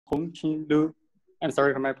Hoang-Chinh Lu. I'm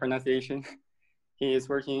sorry for my pronunciation. He is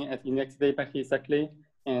working at Université Paris-Saclay,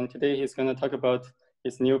 and today he's going to talk about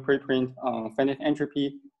his new preprint on finite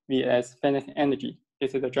entropy vs finite energy.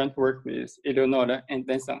 This is a joint work with Eleonora and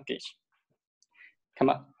Vincent Guedj. Come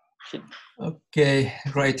on. Okay,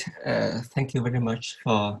 great. Thank you very much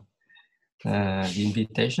for the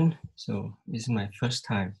invitation. So this is my first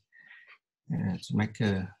time to make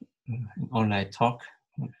an online talk.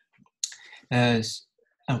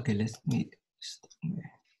 Okay, let me start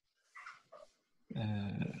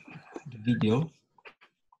the video.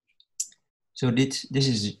 So this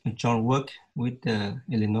is a joint work with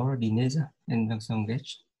Eleonora, Nezza, and Vincent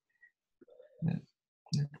Guedj that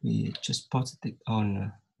we just posted it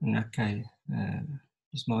on an archive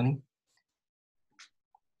this morning.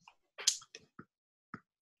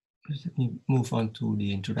 Let me move on to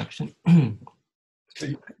the introduction. You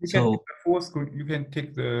can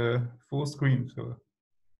take the full screen. So.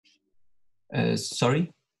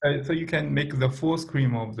 Sorry. So you can make the full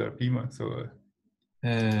screen of the beamer. So.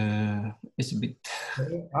 It's a bit.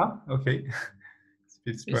 Okay. It's a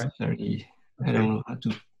bit strange. It's very. Okay. I don't know how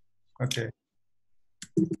to. Okay.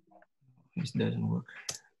 This doesn't work.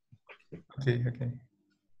 Okay. Okay.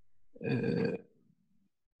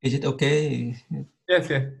 Is it okay? Yes.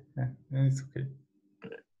 Yeah. It's okay.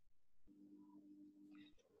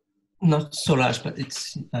 Not so large, but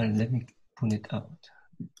it's. Let me pull it out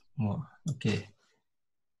more. Okay.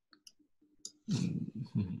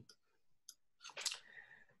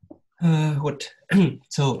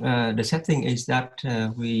 So the setting is that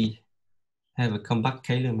we have a compact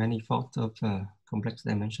Kähler manifold of complex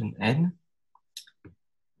dimension n,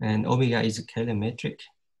 and omega is a Kähler metric,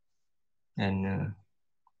 and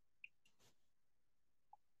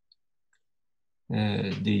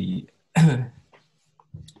the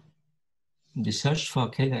search for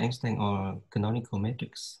Kähler-Einstein or canonical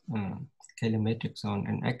matrix, Kähler matrix on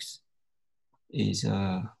NX is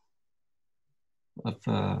of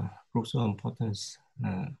crucial importance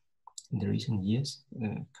in the recent years,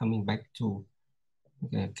 coming back to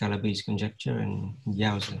Kähler-based conjecture and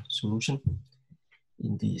Yau's solution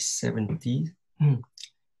in the 70s.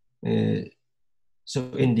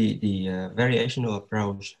 So in the variational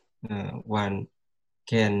approach, one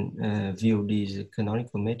can view these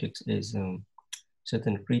canonical matrix as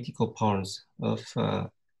certain critical points of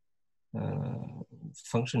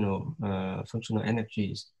functional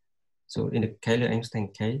energies. So in the Kähler-Einstein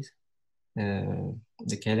case, the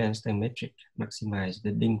Kähler-Einstein metric maximizes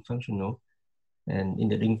the Ding functional, and in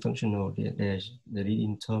the Ding functional, the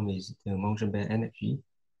leading term is the Monge-Ampère energy.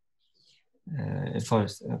 For a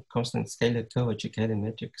constant scalar curvature Kähler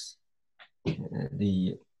matrix,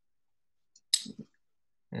 the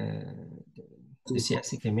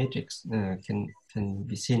Paris-Saclay matrix can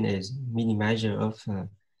be seen as mini measure of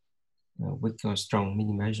weak or strong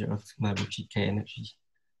mini measure of Mabuchi K energy,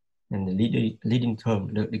 and the leading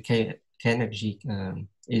term, the K energy,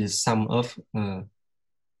 is sum of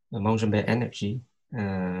Monge-Ampère energy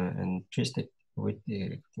and twisted with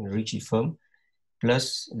the Ricci form,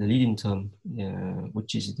 plus the leading term,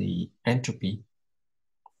 which is the entropy.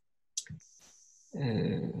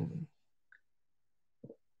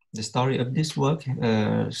 The story of this work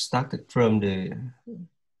started from the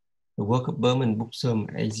work of Berman, Buxom,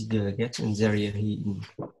 Eiziger, Guedj, and Zariahi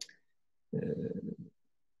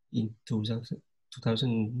in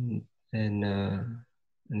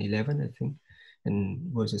 2011, I think,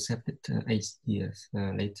 and was accepted 8 years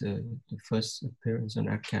later, the first appearance on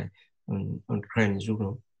archive on Cran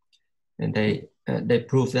Journal. And they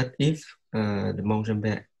proved that if the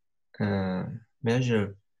Monge-Ampère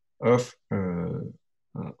measure of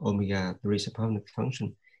omega Paris-Saclay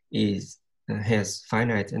function has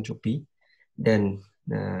finite entropy, then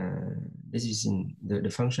this is in the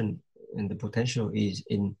function, and the potential is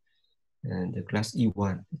in the class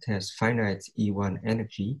E1. It has finite E1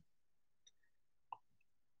 energy,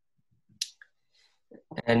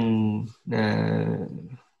 and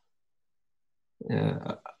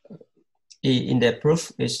in their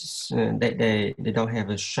proof is that they don't have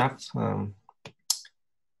a sharp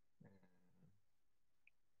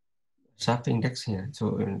index here,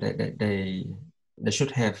 so they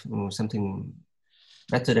should have something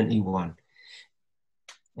better than E1,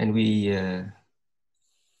 and we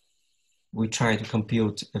try to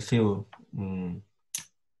compute a few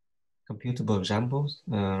computable examples,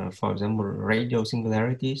 for example, radial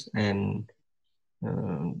singularities and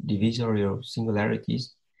divisorial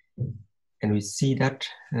singularities, and we see that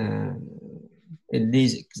in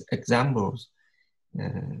these examples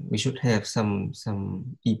we should have some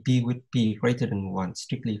EP with P greater than 1,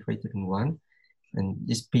 strictly greater than 1, and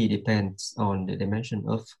this P depends on the dimension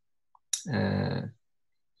of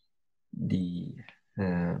the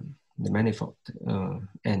manifold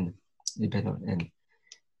n, depend on n,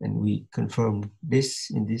 and we confirm this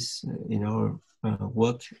in this in our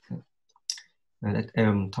work that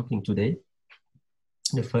I'm talking today.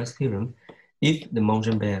 The first theorem: if the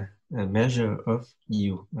Monge-Ampère measure of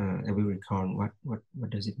U, I will recall what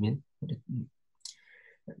does it mean?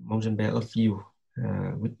 Monge-Ampère of U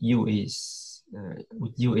with U is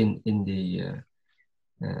with U in the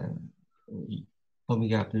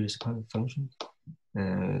Omega-Paris-Saclay function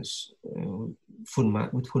with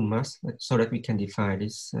full mass, so that we can define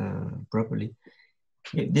this properly.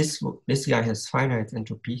 If this guy has finite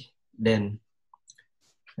entropy, then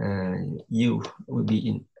U will be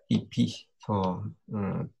in EP for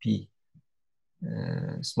P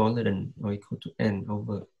smaller than or equal to n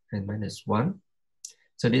over n minus 1.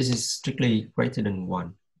 So this is strictly greater than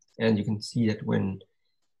 1. And you can see that when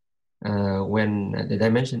the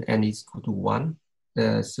dimension n is equal to 1,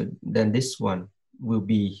 so then this one will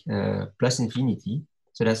be plus infinity.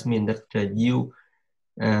 So that means that U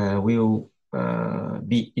will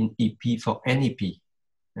be in EP for any P.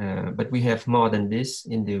 But we have more than this.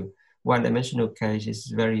 In the one-dimensional case, is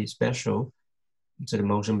very special. So the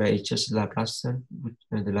Monge-Ampère is just Laplacian,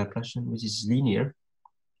 the Laplacian, which is linear,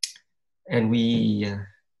 and we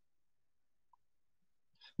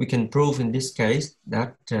can prove in this case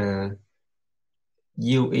that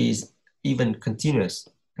U is even continuous,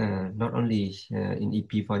 not only in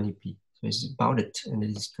EP for an EP. So it's bounded and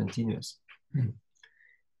it is continuous.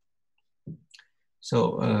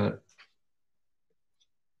 So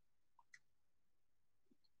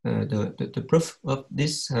the proof of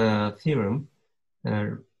this theorem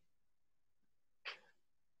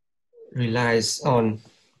relies on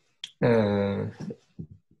a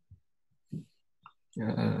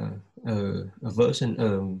version,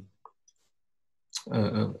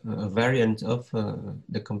 a variant of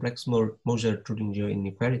the complex Moser-Trudinger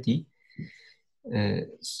inequality.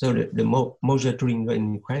 So the Moser-Trudinger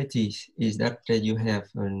inequality is that you have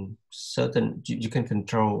a certain, you can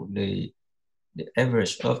control the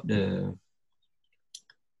average of the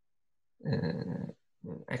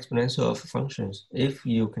exponential of functions if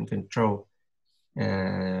you can control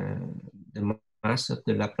the mass of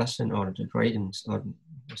the Laplacian or the gradients or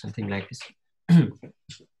something like this.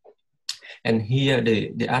 And here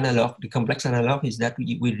the analog, the complex analog is that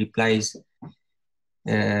we replace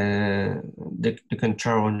the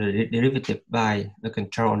control on the derivative by the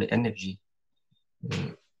control on the energy.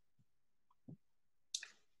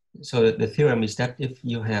 So the theorem is that if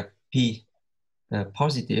you have P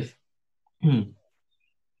positive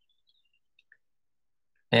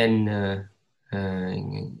and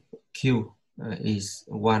Q is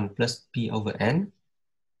 1 plus P over N,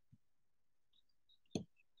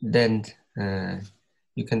 then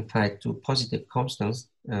you can find two positive constants,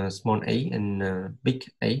 small a and big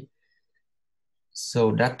A.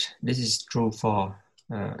 So that this is true for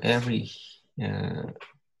every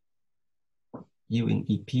U in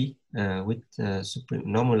EP with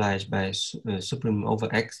supreme normalized by supreme over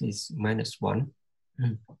X is -1.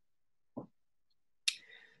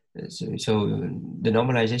 So the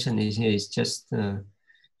normalization is just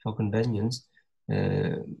for convenience.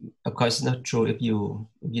 Of course, it's not true if you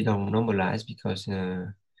don't normalize, because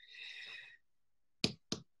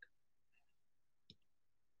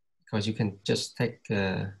you can just take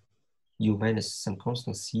U minus some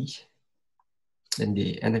constant C, then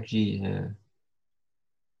the energy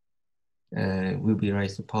will be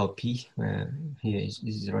raised to power P. Here this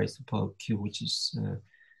is raised to power Q, which is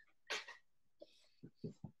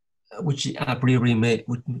which a priori may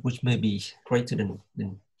be greater than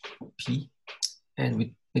P, and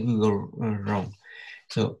it will go wrong.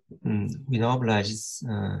 So we normalize this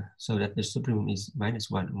so that the supreme is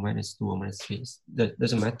 -1, -2, or -3. That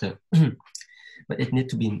doesn't matter, but it needs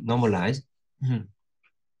to be normalized.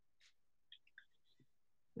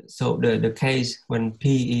 So the case when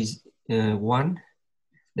P is 1,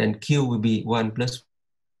 then Q will be 1 plus,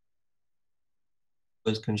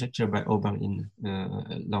 was conjectured by Aubin in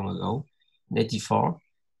long ago, in 84.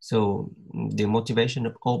 So the motivation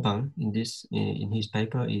of Aubin in this in his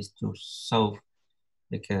paper is to solve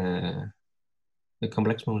like the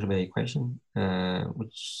complex Monge-Ampère equation,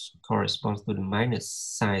 which corresponds to the minus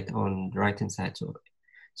side on the right hand side.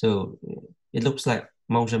 So it looks like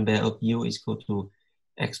Monge-Ampère of U is equal to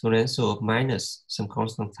exponential of minus some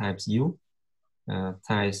constant times U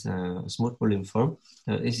times smooth volume form.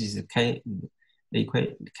 This is the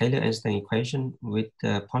Kähler-Einstein equation with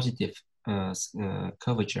positive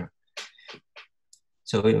curvature.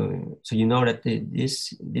 So you know that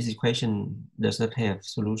this equation does not have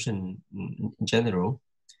solution in general,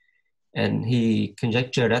 and he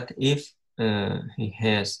conjectured that if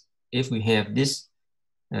we have this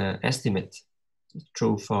estimate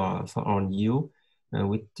true for on U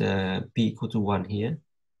with p equal to 1 here,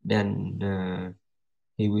 then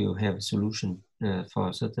he will have a solution for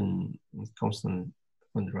a certain constant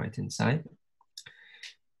on the right hand side.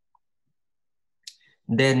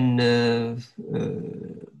 Then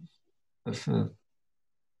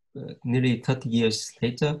nearly 30 years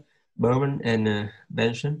later, Berman and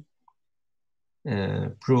Vincent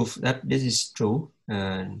prove that this is true.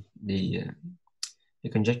 The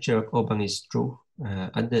conjecture of Orban is true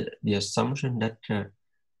under the assumption that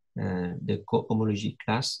the cohomology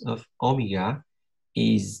class of omega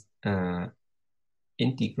is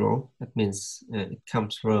integral. That means it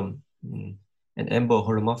comes from an ample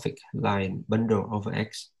holomorphic line bundle over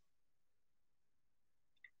X.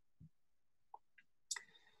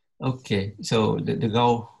 Okay, so the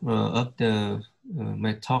goal of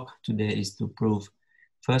my talk today is to prove.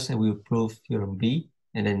 First, I will prove theorem B,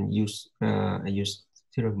 and then I use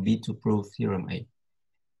theorem B to prove theorem A.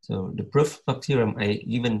 So the proof of theorem A,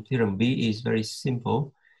 given theorem B, is very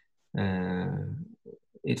simple.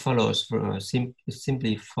 It follows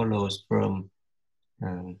simply follows from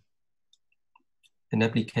an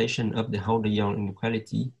application of the Hoang-Chinh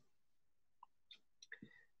inequality.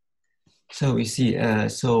 So we see.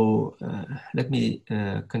 Let me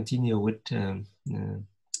continue with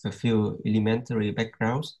a few elementary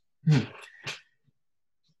backgrounds.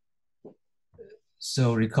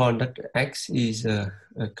 So recall that X is a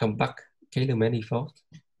compact Kähler manifold,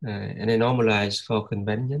 and I normalize for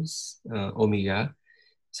convenience omega,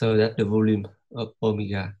 so that the volume of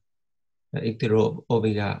omega, integral of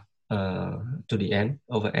omega to the n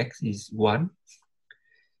over X is 1.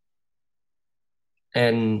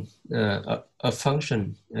 And a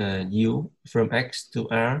function u from X to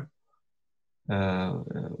R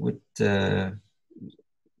with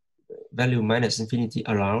value minus infinity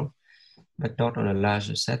around, but not on a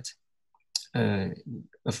larger set. A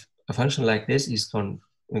function like this is called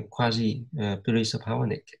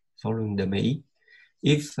quasi-plurisubharmonic, following the May.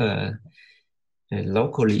 If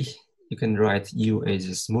locally, you can write u as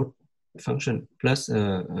a smooth function plus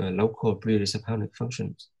a local plurisubharmonic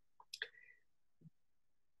function.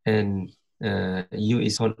 And u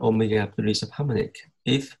is called omega plurisubharmonic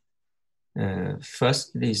if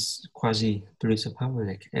first it is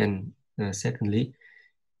quasi-plurisubharmonic, and secondly,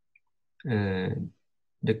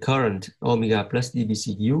 the current omega plus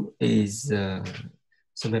dBcu is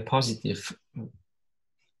semi-positive.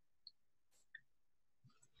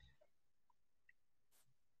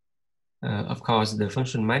 Of course, the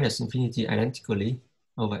function minus infinity identically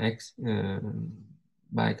over X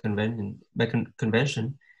by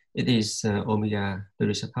convention, it is omega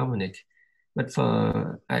plurisubharmonic. But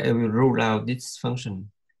I will rule out this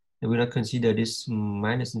function. I will not consider this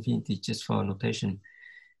minus infinity just for notation.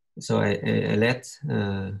 So I let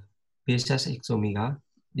p + x omega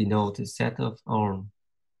denote a set of all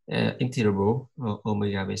integrable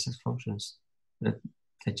omega basis functions. But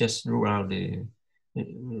I just rule out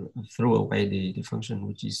throw away the function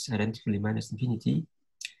which is identically minus infinity.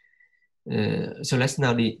 So let's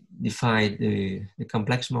now define the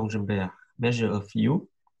complex Monge-Ampère measure of u.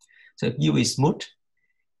 So if u is smooth,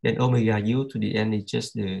 then omega u to the n is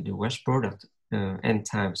just the Guedj product n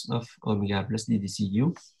times of omega plus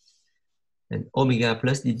ddcu. And omega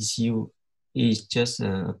plus ddcu is just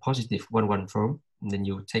a positive 1-1 form. And then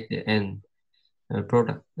you take the n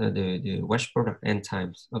product, the Guedj product n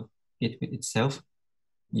times of it with itself.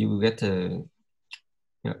 You will get a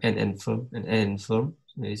n form, an n form.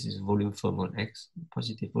 So this is volume form on X,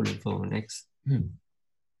 positive volume form on X.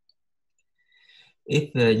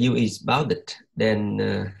 If u is bounded, then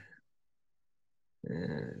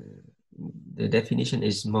the definition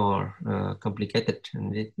is more complicated,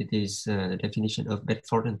 and it is the definition of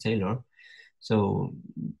Bedford and Taylor. So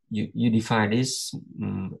you define this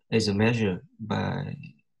as a measure by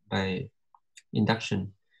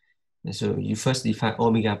induction. And so you first define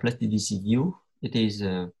omega plus ddcu. It is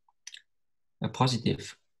a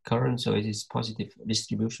positive current, so it is positive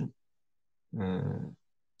distribution.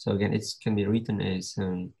 So again, it can be written as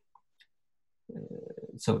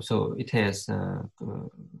so it has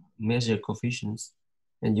measure coefficients,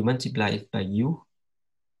 and you multiply it by u,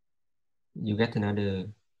 you get another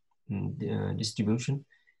distribution,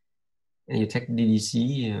 and you take ddc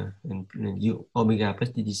and u omega plus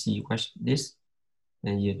ddc equals this,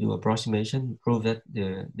 and you do approximation, prove that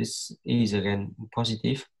this is again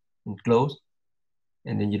positive and closed,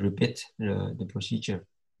 and then you repeat the procedure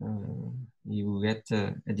you will get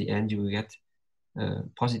at the end you will get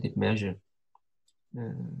positive measure,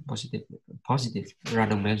 positive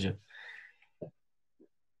random measure.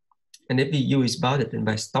 And if the U is bounded, and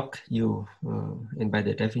by stock U, and by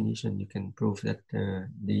the definition, you can prove that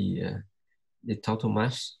the total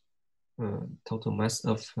mass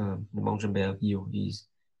of the Monge-Ampère of U is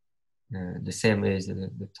the same as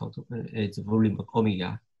the total as the volume of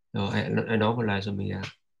omega, or a normalized omega,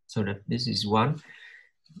 so that this is 1.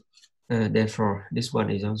 Therefore, this one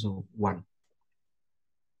is also 1.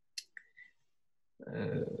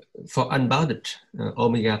 For unbounded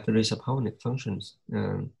Omega-Paris-Saclay functions,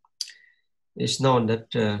 it's known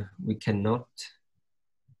that we cannot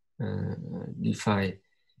define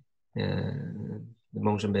the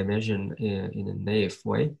Monge-Ampère measure in a naive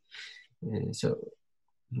way. So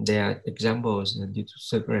there are examples due to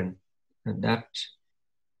Segren that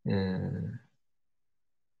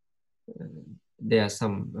there are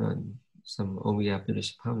some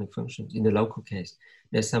Omega-Paris-Saclay functions. In the local case,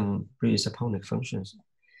 there's some Paris-Saclay functions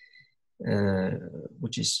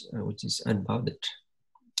which is unbounded.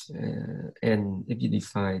 And if you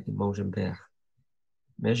define the Monge-Ampère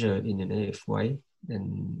measure in a naive way,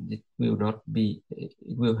 then it will not be, it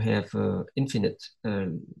will have infinite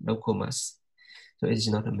local mass. So it's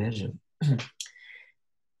not a measure.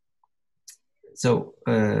 So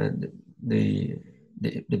the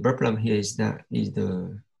problem here is that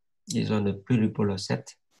is on the pluripolar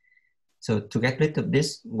set. So to get rid of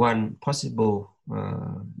this, one possible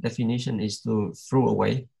definition is to throw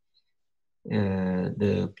away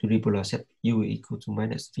the pluripolar set U equal to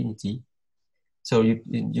minus infinity. So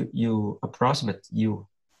you approximate U,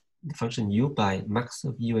 the function U, by max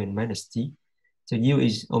of U and minus t. So U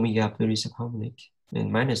is omega Paris-Saclay,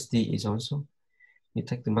 and minus t is also. You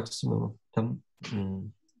take the maximum term,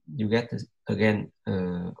 you get again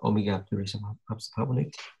omega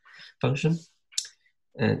Paris-Saclay function,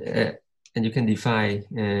 and you can define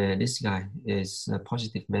this guy as a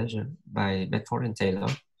positive measure by Bedford and Taylor.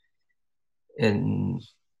 And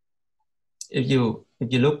if you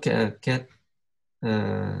look at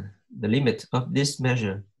the limit of this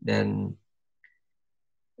measure, then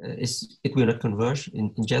it will not converge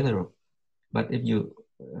in general. But if you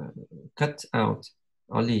cut out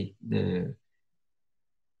only the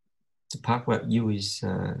part where U is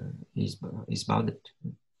bounded,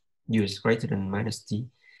 U is greater than minus t,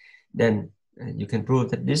 then you can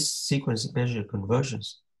prove that this sequence measure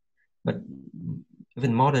conversions. But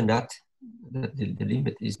even more than that, the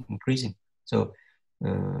limit is increasing. So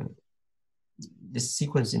this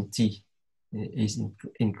sequence in t is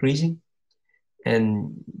increasing,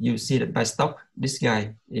 and you see that by stock, this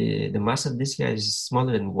guy, the mass of this guy is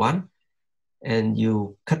smaller than 1, and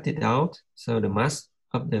you cut it out, so the mass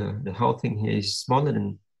of the whole thing here is smaller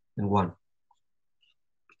than 1.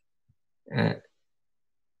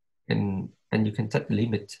 And you can take the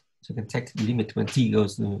limit. So you can take the limit when t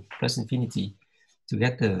goes to plus infinity to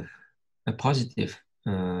get a positive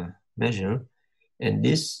measure. And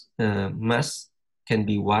this mass can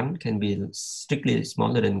be 1, can be strictly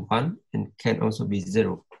smaller than 1, and can also be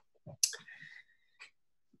 0.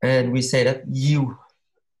 And we say that U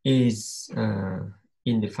is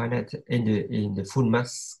in the finite, in the full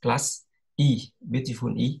mass class E,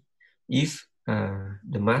 beautiful E, if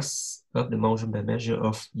the mass of the Monge-Ampère measure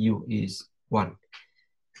of U is 1.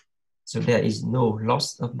 So there is no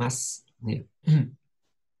loss of mass here.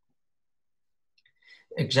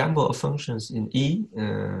 Example of functions in E,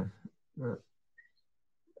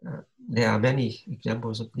 there are many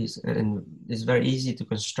examples of this, and it's very easy to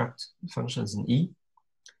construct functions in E.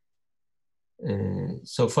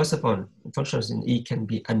 So first of all, functions in E can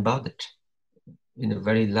be unbounded in a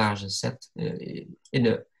very large set, in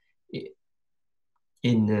a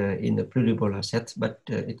pluripolar set, but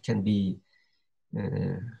it can be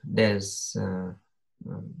there's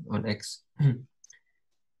on X.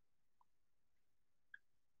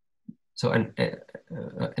 So an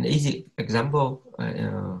easy example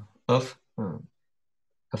of an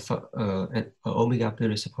omega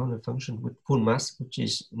Paris-Saclay function with full mass, which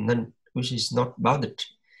is not bounded,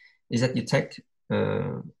 is that you take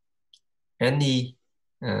any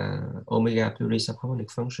omega Paris-Saclay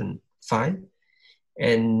function phi,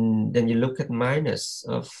 and then you look at minus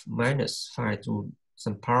phi to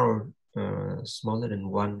some power smaller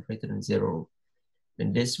than 1, greater than 0,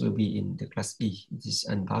 and this will be in the class E. It is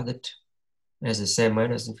unbounded, as the same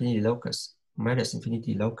minus infinity locus. Minus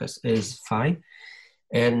infinity locus is phi,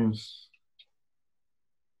 and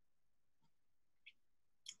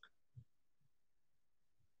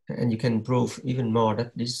you can prove even more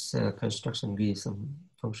that this construction gives some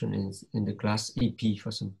function in the class EP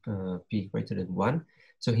for some p greater than 1.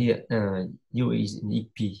 So here, U is in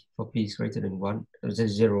EP for P is greater than 1,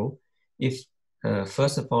 0. If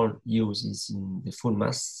first of all, U is in the full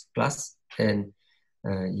mass class, and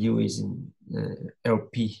U is in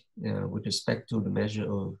LP with respect to the measure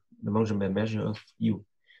of the Monge-Ampère measure of U.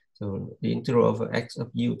 So the integral over x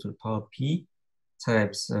of U to the power P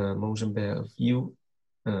times Monge-Ampère of U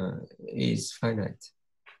is finite.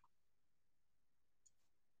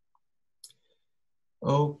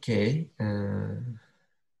 Okay,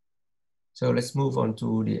 so let's move on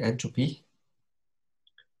to the entropy.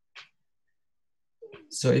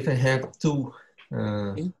 So if I have two,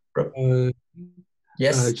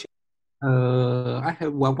 yes. I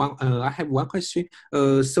have one question.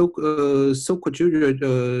 So could you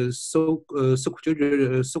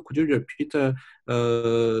repeat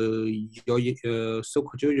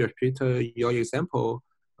your example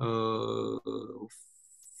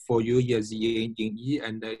for you is in E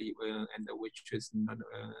and which is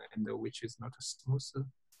not smooth.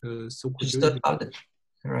 So could you start out,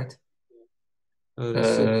 all right.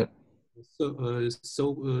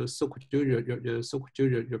 So could you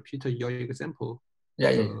repeat your example?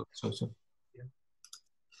 Yeah.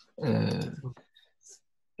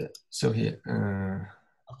 So here.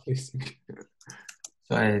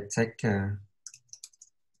 So I take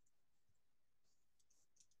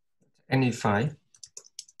any phi.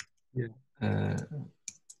 Yeah.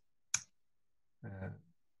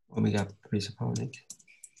 Omega Paris-Saclay,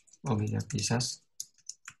 omega Paris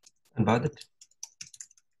unbounded,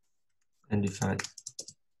 and divide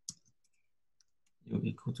U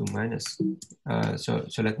equal to minus.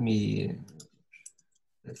 So let me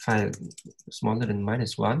phi smaller than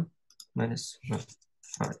 -1, minus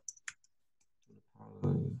 5.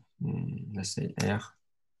 Let's say R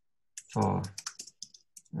for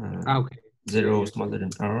okay. 0 smaller than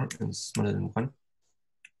R and smaller than 1.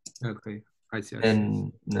 Okay, I see.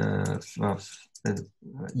 And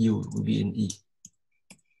U will be in E.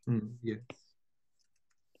 Yeah.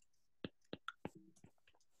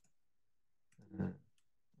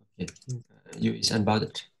 Okay. U is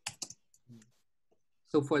unbounded.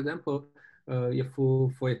 So for example, if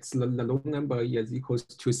for its the long number is equals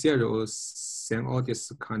to 0, then all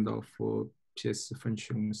this kind of PS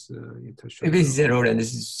functions if it's 0, then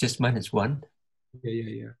this is just -1.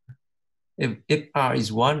 Yeah. If R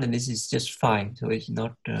is 1, then this is just phi, so it's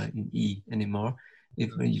not in E anymore.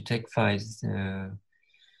 If you take phi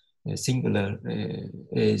singular,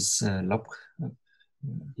 is log.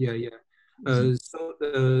 Yeah.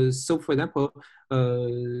 So for example,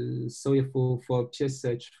 so if for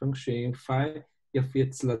PSH function phi, if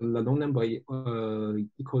it's the long number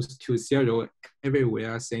equals to 0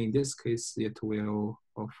 everywhere, then in this case it will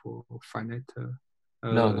for finite.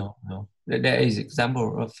 No. There is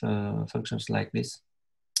example of functions like this.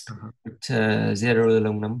 With 0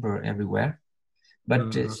 long number everywhere,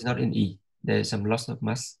 but it's not in E. There is some loss of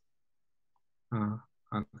mass.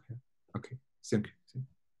 Okay. Thank you.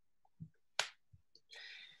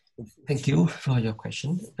 Thank you for your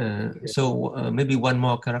question. So maybe one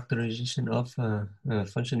more characterization of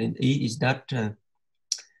function in E is that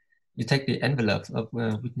you take the envelope of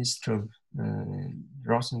Wittgenstein,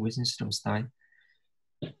 Rosen-Wittgenstein style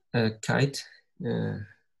kite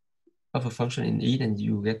of a function in E, and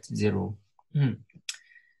you get 0.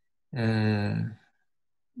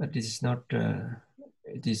 But this is not.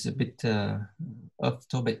 It is a bit off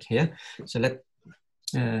topic here. So let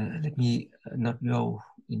me not go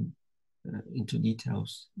into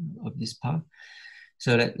details of this part.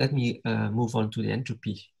 So let me move on to the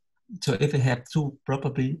entropy. So if I have two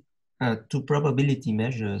probability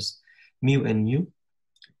measures, mu and nu,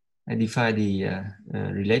 I define the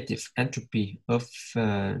relative entropy of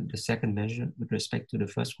the second measure with respect to the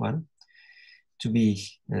first one to be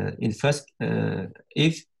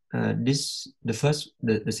if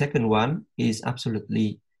the second one is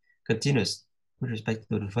absolutely continuous with respect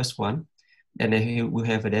to the first one, then I will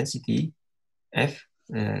have a density F,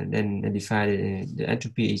 then I define the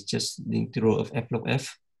entropy is just the integral of F log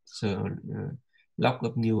F. So log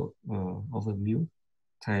of nu over mu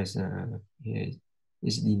times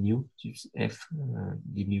is d nu, F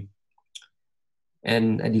d mu.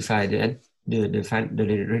 And I define the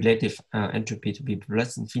relative entropy to be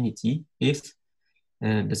plus infinity if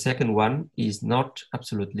the second one is not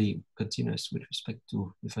absolutely continuous with respect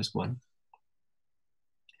to the first one.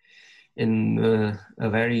 And a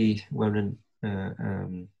very well-known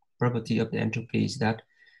property of the entropy is that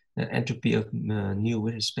the entropy of nu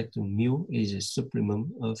with respect to mu is a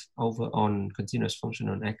supremum of over on continuous function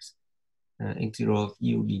on x, integral of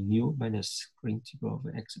u d nu minus integral of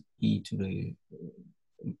x e to the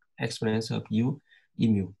exponential of u d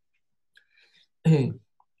mu.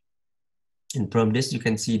 And from this, you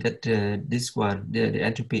can see that this one, the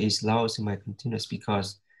entropy is low semi-continuous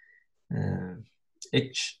because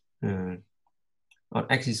H on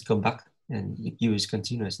X is come back and U is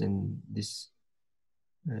continuous, and this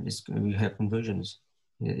we have conversions.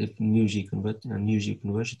 If mu G converts to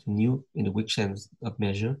nu in the weak sense of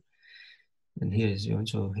measure, and here is you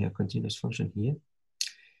also have continuous function here,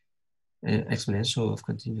 exponential of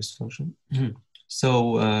continuous function.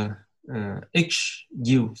 So H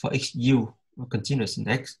U for X U continuous in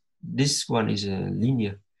X, this one is a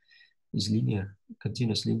linear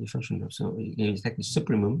continuous linear function. So if you take the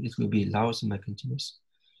supremum, it will be low semi-continuous.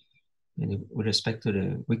 And with respect to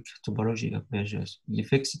the weak topology of measures, you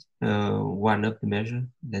fix one of the measure,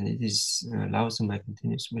 then it is low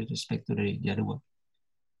semi-continuous with respect to the other one.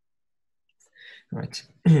 Right.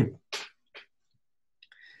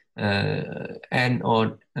 And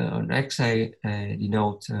on X, I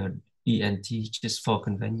denote ENT just for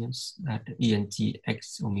convenience, that ENT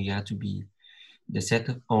X omega to be the set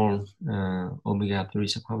of all omega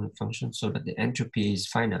Paris-Saclay functions, so that the entropy is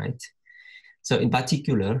finite. So in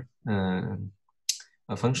particular,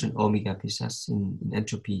 a function omega precise in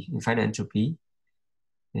entropy, in finite entropy,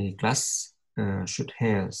 a class should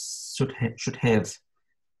have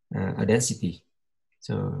a density.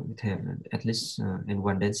 So it have at least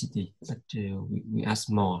n1 density, but we ask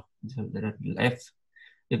more. So that f,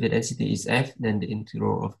 if the density is f, then the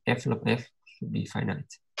integral of f log f should be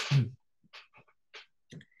finite.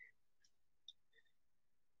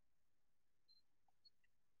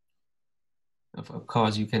 Of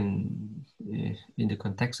course, you can, in the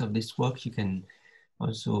context of this work, you can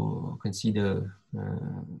also consider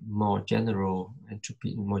more general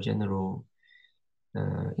entropy, more general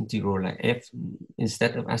integral like f.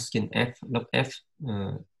 Instead of asking f log f,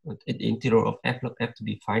 the integral of f log f to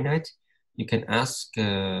be finite, you can ask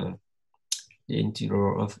the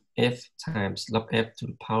integral of f times log f to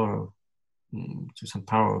the power, to some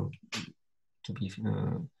power to be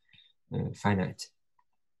finite.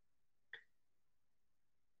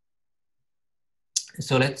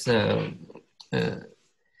 So let's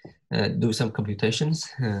do some computations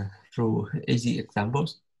through easy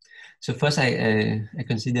examples. So first, I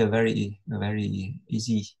consider a very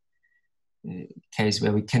easy case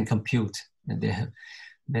where we can compute, and there are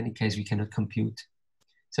many cases we cannot compute.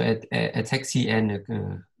 So I take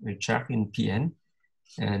Cn a chart in Pn,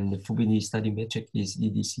 and the Fubini study metric is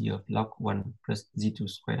EDC of log 1 plus Z2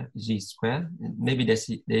 square, Z square. Maybe there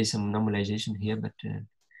is some normalization here, but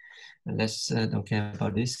let's don't care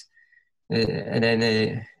about this. And then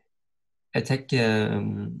I take a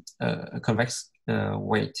convex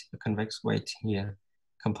weight here,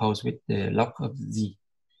 composed with the log of Z,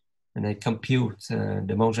 and I compute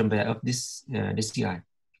the Monge-Ampère of this guy,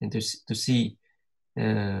 and to see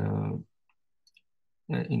in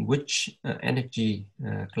which energy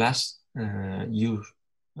class U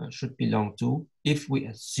should belong to, if we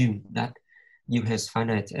assume that U has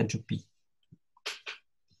finite entropy.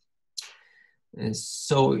 And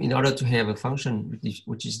so in order to have a function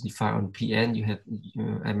which is defined on Pn, you have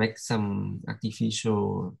I make some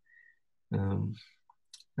artificial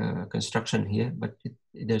construction here, but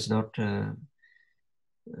it does not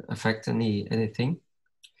affect anything.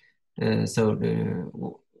 So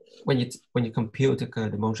when you compute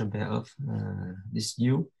the Monge-Ampère of this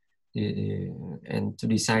U, and to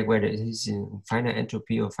decide whether it is in finite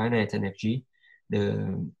entropy or finite energy,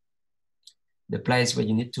 the place where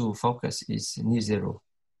you need to focus is near zero.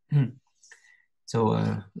 So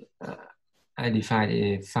I define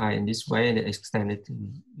a phi in this way and extend it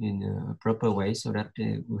in a proper way, so that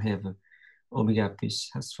we have a omega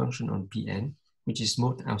precise function on Pn, which is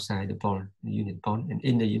smooth outside the bond, the unit bond, and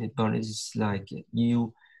in the unit bond it is like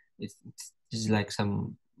U. It is like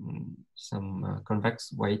some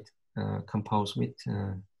convex weight composed with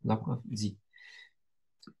log of Z.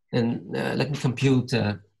 And let me compute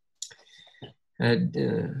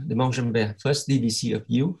the Monge-Ampère. First, DDC of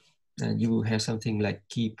U. You will have something like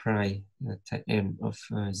key pi type m of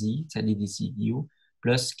Z, type DDC U,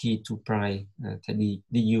 plus key 2 pi type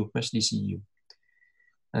du plus DCU.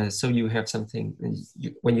 So you have something,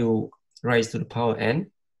 when you raise to the power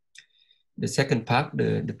n, the second part,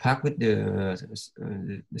 the part with the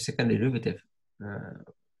second derivative,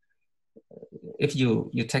 if you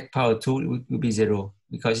take power 2, it will be 0,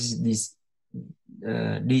 because this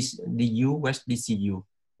du was dcu.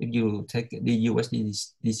 If you take du was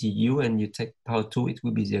dcu and you take power 2, it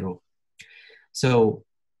will be 0. So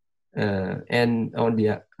and on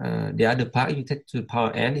the other part, you take to the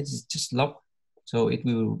power n, it is just log, so it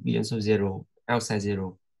will be also 0, outside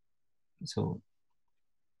 0. So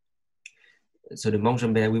so the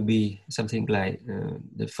Monge-Ampère will be something like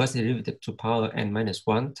the first derivative to power n minus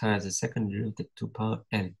 1 times the second derivative to power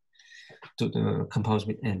n, to the composed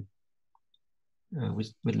with n,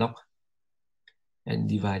 with log, and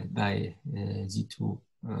divided by z2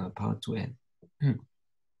 power 2n.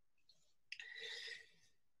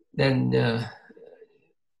 Then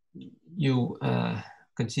you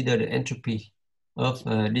consider the entropy of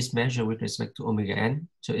this measure with respect to omega n.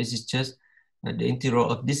 So it is just the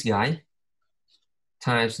integral of this guy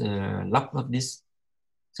times log of this.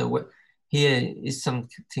 So what here is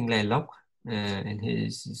something like log, and here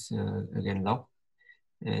is again log,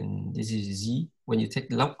 and this is z. When you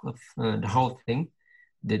take log of the whole thing,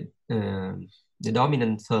 the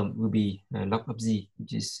dominant term will be log of z,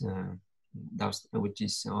 which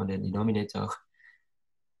is on the denominator.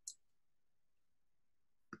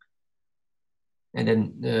 And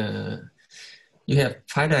then you have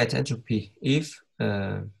finite entropy if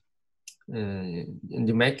and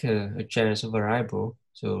you make a chance of variable.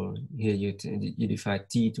 So here you define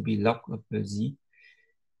t to be log of z.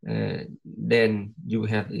 Then you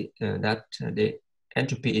have that the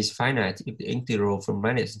entropy is finite if the integral from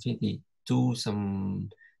minus infinity to some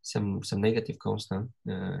negative constant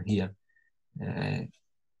here.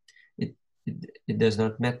 It does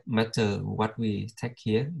not matter what we take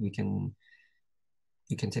here. We can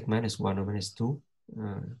take minus 1 or minus 2.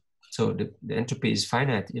 So the entropy is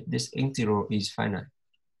finite if this integral is finite.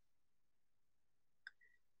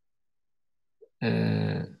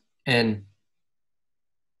 And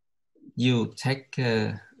you take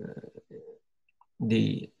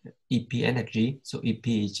the EP energy. So EP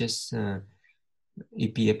is just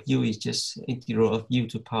EP of u is just integral of u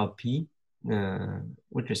to power p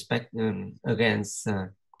with respect against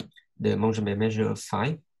the Monge-Ampère measure of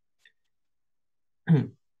phi.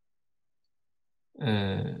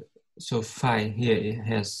 So phi here it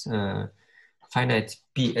has finite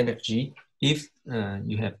p energy if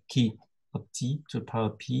you have key of t to the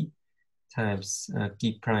power p times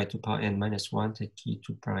key prime to power n minus 1 to key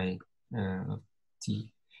to prime of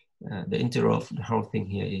t. The integral of the whole thing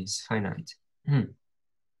here is finite.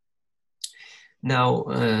 Now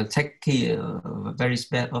take key very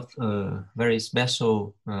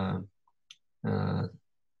special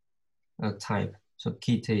type. So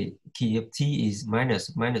key of t is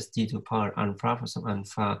minus t to the power alpha for some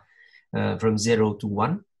alpha from 0 to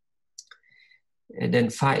 1. And then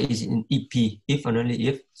phi is in EP, if and only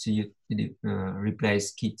if. So you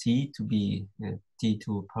replace key t to be t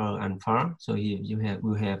to power alpha. So here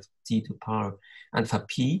we have t to power alpha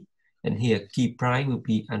p, and here key prime will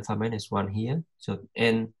be alpha minus 1 here. So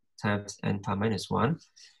n times alpha minus 1,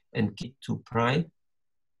 and key 2 prime.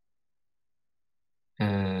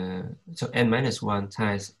 So n minus 1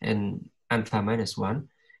 times n alpha minus 1,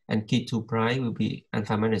 and key 2 prime will be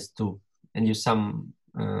alpha minus 2, and you sum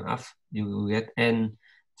up, you will get n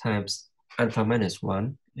times alpha minus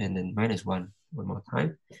 1 and then minus 1 one more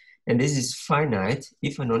time. And this is finite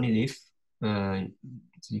if and only if so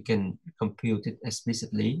you can compute it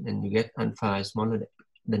explicitly, and you get alpha is smaller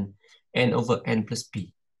than n over n plus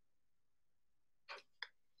p.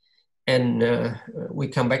 And we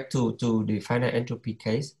come back to the finite entropy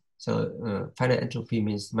case. So finite entropy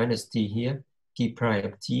means minus t here, key prime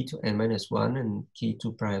of t to n minus 1, and key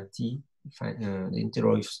 2 prime of t. The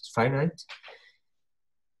integral is finite.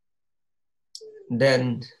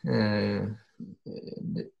 Then the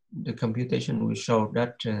computation will show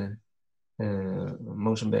that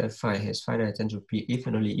Monge-Ampère phi has finite entropy if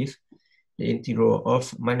and only if the integral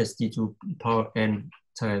of minus t to power n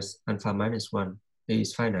times alpha minus 1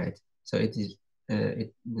 is finite. So it is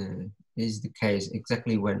the case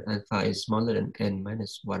exactly when alpha is smaller than n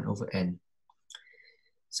minus 1 over n.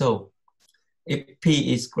 So if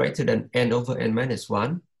p is greater than n over n minus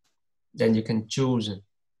 1, then you can choose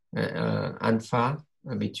alpha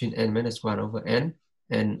between n minus 1 over n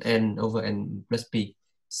and n over n plus p,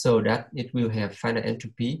 so that it will have finite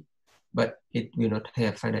entropy, but it will not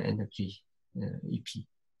have finite energy, EP.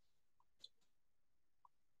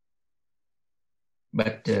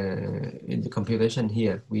 But in the computation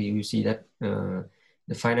here, we see that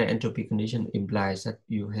the finite entropy condition implies that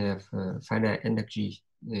you have finite energy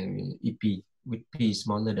EP with p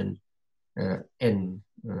smaller than n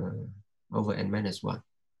over n minus 1.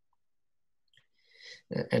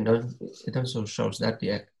 And it also shows that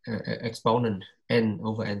the exponent n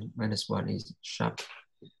over n minus 1 is sharp.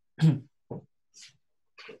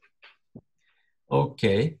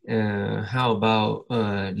 Okay, how about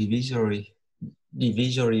divisorial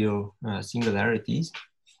singularities?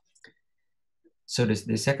 So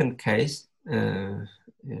the second case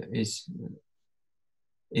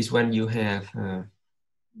is when you have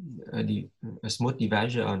a smooth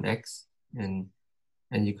divisor on X, and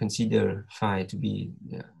you consider phi to be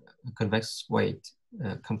a convex weight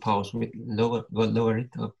composed with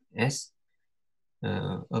logarithm of S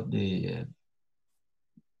of the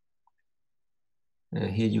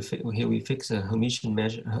here we fix a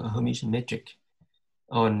Hermitian metric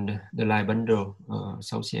on the line bundle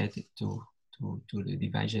associated to the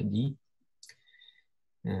divisor D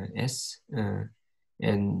S,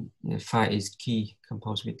 and phi is key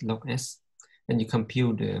composed with log S, and you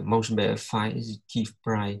compute the Monge-Ampère phi is key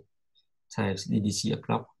prime times DDC of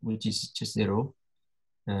log, which is just 0,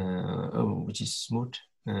 which is smooth.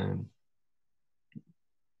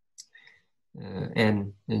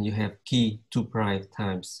 And then you have key 2 prime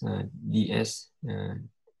times ds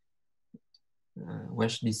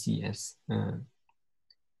Wedge DCS,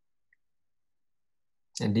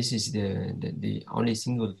 and this is the only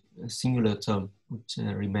singular term which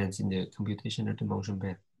remains in the computation of the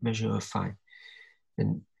Monge-Ampère measure of phi.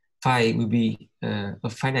 And phi will be a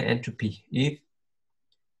finite entropy if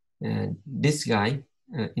this guy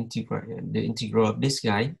the integral of this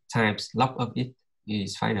guy times log of it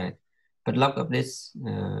is finite. But log of this,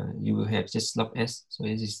 you will have just log S, so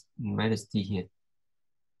this is minus t here.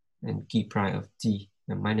 And key prime of t,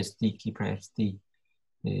 minus t key prime of t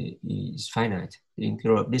is finite. The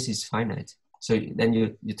integral of this is finite. So then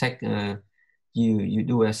you take, you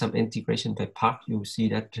do some integration by part, you see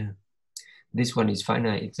that this one is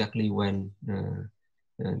finite exactly when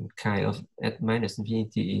chi of at minus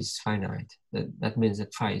infinity is finite. That means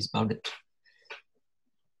that phi is bounded.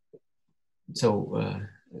 So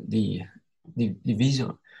the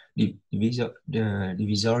divisorial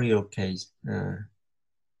case,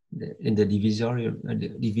 in the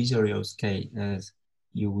divisorial case,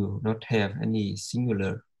 you will not have any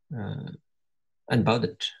singular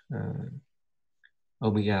unbounded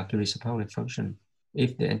Omega-Paris-Saclay function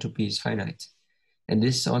if the entropy is finite. And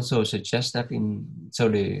this also suggests that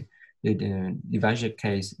the divisor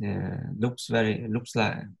case looks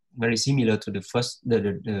like very similar to the first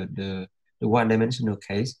the one-dimensional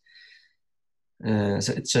case.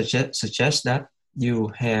 So it suggests that you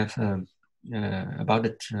have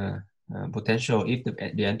bounded potential if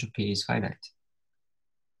the entropy is finite.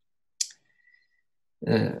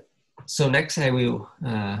 So next I will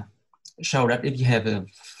show that if you have a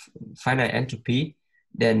finite entropy,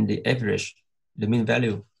 then the average, the mean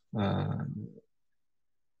value, the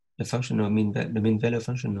mean value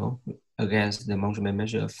functional against the Monge-Ampère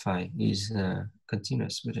measure of phi is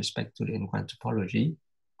continuous with respect to the N1 topology.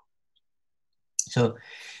 So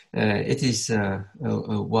it is a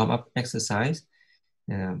warm-up exercise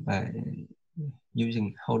by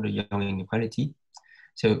using Hoang-Chinh inequality.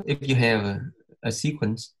 So if you have a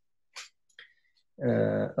sequence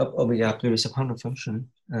of Omega-Paris-Saclay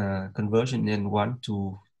function conversion N1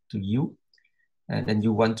 to U, and then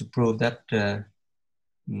you want to prove that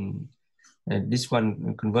this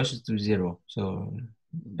one converges to 0. So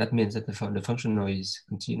that means that the functional is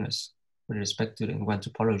continuous with respect to the N1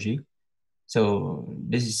 topology. So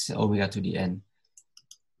this is omega to the n,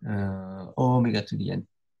 omega to the n.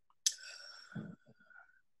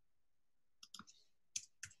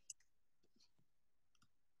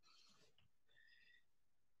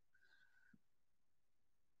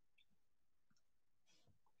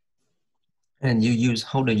 And you use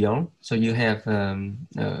Hoang-Chinh, so you have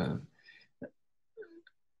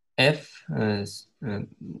f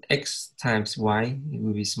x times y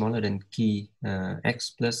will be smaller than key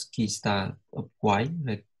x plus key star of y.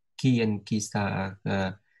 Like key and key star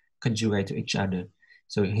are conjugate to each other.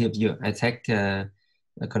 So here I take a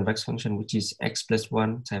convex function which is x plus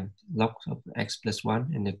 1 times log of x plus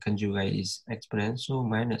 1, and the conjugate is exponential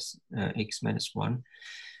minus x minus 1.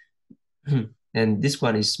 And this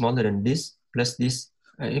one is smaller than this plus this.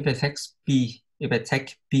 If I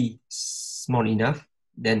take p small enough,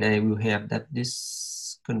 then I will have that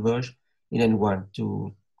this converge in N1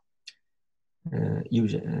 to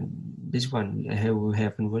use this one. I will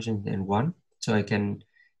have conversion in N1, so I can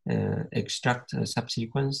extract a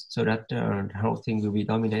subsequence so that the whole thing will be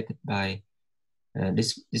dominated by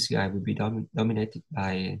this guy will be dominated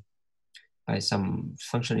by some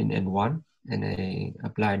function in N1, and I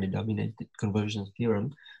apply the dominated conversion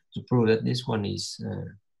theorem to prove that this one is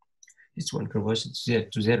this one converges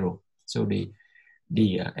to 0. So the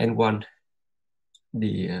N1,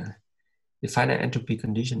 the finite entropy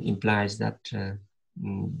condition implies that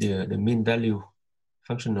the mean value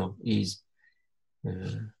functional is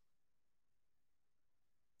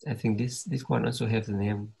I think this one also has the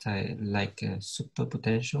name like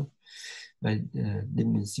superpotential by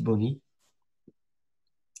Sibony.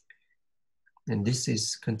 and this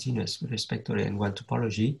is continuous with respect to the N1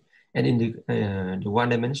 topology. And in the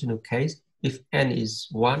one-dimensional case, if n is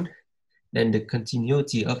 1, then the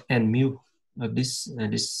continuity of n mu of this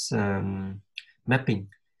mapping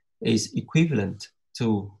is equivalent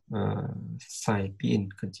to phi Pn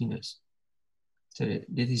continuous. So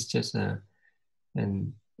this is just an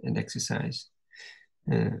exercise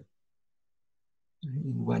in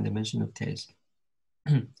one-dimensional case.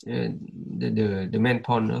 The main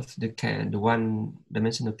point of the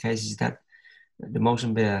one-dimensional case is that the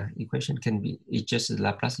Monge-Ampère equation can be, it's just a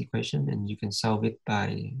Laplace equation, and you can solve it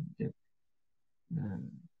by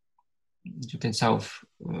you can solve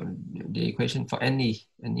the equation for any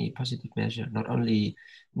positive measure, not only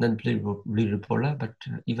non-pluripolar, but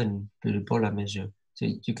even pluripolar measure. So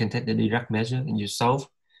you can take the Dirac measure and you solve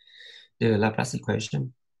the Laplace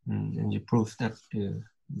equation, and you prove that the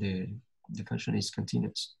function is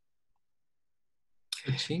continuous.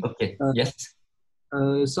 Okay. Yes.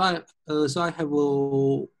 So I have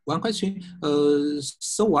one question.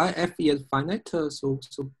 So why f is finite?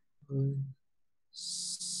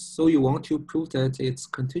 So you want to prove that it's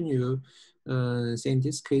continuous. So in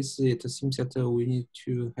this case, it seems that we need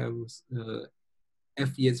to have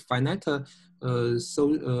f is finite. If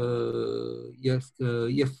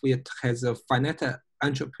it has a finite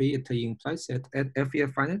entropy, it implies that f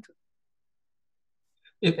is finite.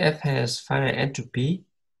 If f has finite entropy,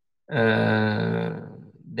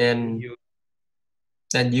 then you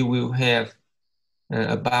will have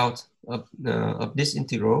about of this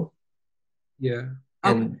integral. Yeah.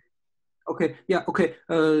 And okay. Yeah. Okay.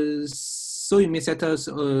 So it means that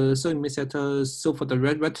so for the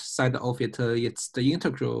right side of it, it's the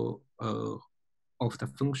integral of the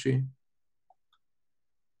function.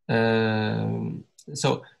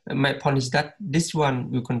 So my point is that this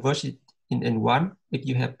one will converge it in N1 if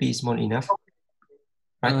you have p small enough,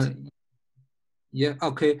 right? Yeah.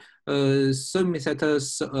 Okay. So it means that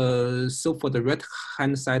so for the right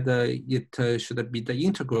hand side, it should be the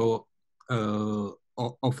integral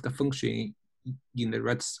of the function in the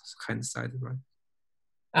right hand side,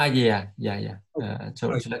 right? Yeah.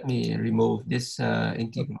 So let me remove this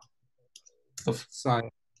integral. Sorry.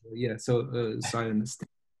 Yeah. So I understand.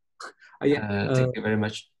 Thank you very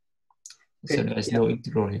much. Okay, so there's no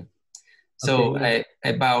integral here. So okay,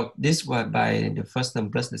 I bound this one by the first term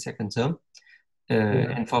plus the second term.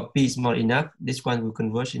 And for p small enough, this one will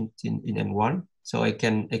converge in N1. So I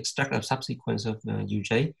can extract a subsequence of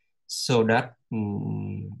uj so that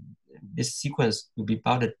this sequence will be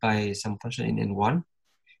bounded by some function in N1.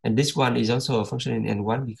 And this one is also a function in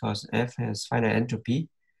N1 because f has finite entropy.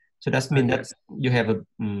 So that means that you have a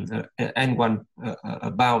N1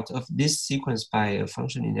 bound of this sequence by a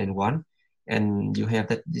function in N1. And you have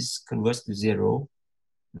that this converges to 0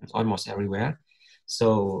 almost everywhere.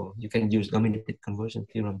 So you can use dominated conversion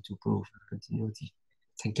theorem to prove continuity.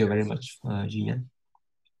 Thank you very much, Jian.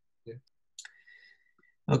 Yeah.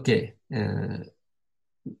 Okay.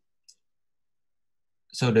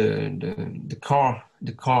 So the core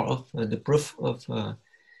of the proof of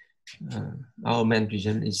our main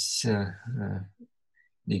region is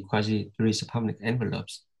the quasi-plurisubharmonic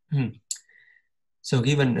envelopes. So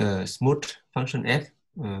given a smooth function f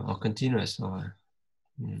or continuous or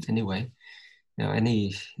anyway,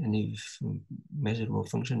 any measurable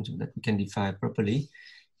function that we can define properly,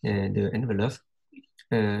 the envelope.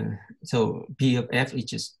 So p of f is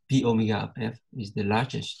just p omega of f is the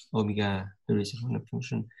largest omega plurisubharmonic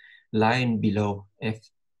function lying below f.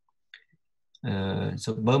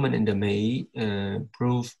 So Berman and May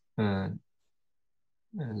proved long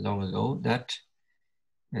ago that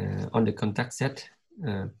on the contact set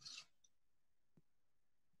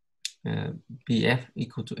Pf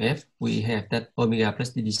equal to f, we have that omega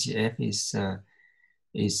plus ddcf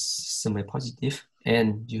is semi-positive,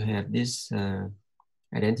 and you have this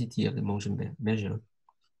identity of the motion measure.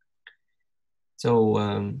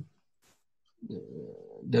 So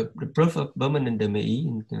the proof of Berman and May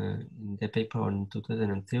in their paper on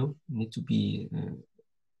 2002 need to be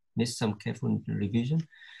needs some careful revision,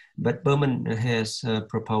 but Berman has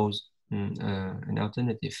proposed an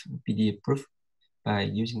alternative PDF proof by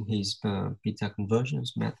using his beta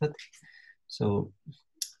conversions method. So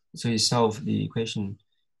he solved the equation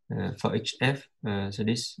for HF. So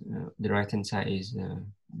this the right hand side is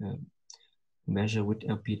measure with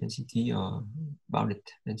LP density or bounded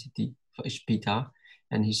density for H beta,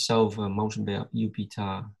 and he solved a Monge-Ampère of U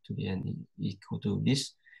beta to the n equal to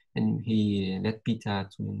this, and he let beta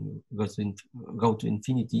to go to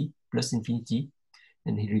infinity plus infinity,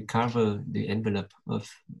 and he recovered the envelope of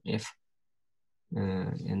F.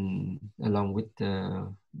 And along with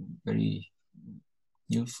very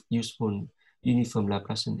useful uniform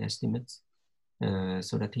Laplacian estimates.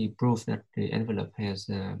 So that he proved that the envelope has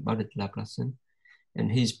bounded Laplacian. And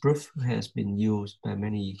his proof has been used by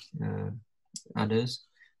many others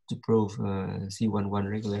to prove C11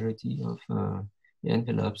 regularity of the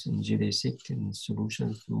envelopes in geodesic and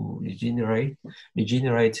solutions to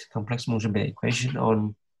regenerate complex Monge-Ampère equation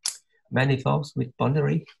on manifolds with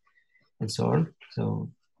boundary and so on.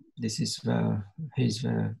 So this is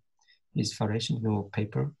his foundational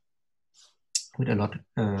paper with a lot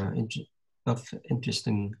of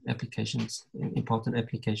interesting applications, important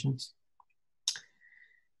applications.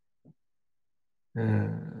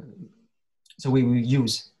 So we will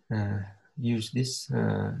use this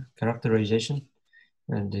characterization,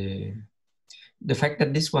 and the fact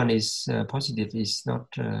that this one is positive is not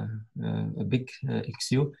a big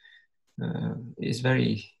issue. It's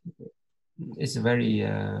a very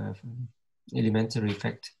elementary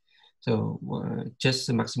fact. So just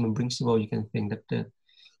the maximum principle, you can think that the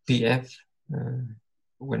PF,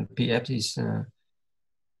 when PF is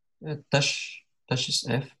touches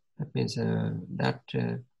F, that means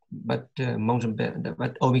but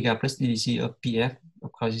omega plus DDC of PF,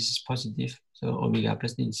 of course, this is positive. So omega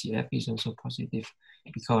plus DDCF is also positive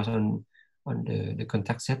because on the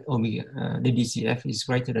contact set, omega DDCF is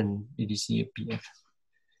greater than DDC of PF.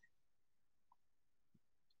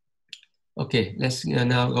 Okay, let's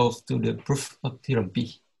now go to the proof of theorem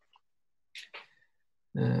P.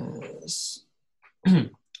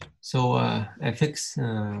 So I fix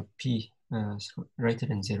P greater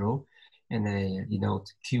than 0, and I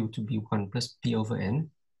denote Q to be 1 plus P over N.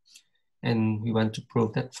 And we want to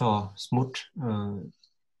prove that for smooth,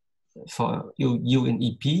 for U in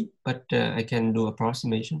EP, but I can do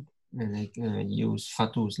approximation, and I use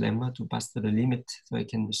Fato's lemma to pass to the limit. So I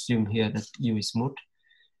can assume here that U is smooth,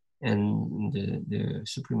 and the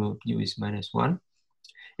supremum of U is -1.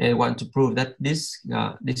 And I want to prove that this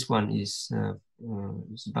one is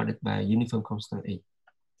bounded by a uniform constant A.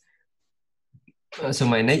 So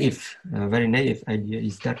my naive, very naive idea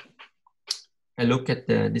is that I look at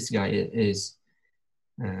this guy is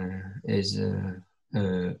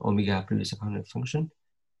omega plurisubharmonic function,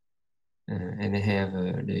 and I have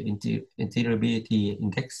the integrability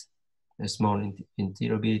index, a small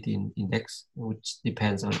integrability index, which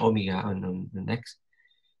depends on omega on x.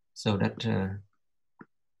 So that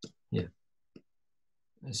yeah.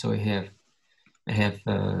 So I have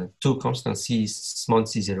two constants, c, small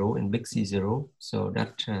c0 and big c0. So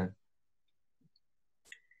that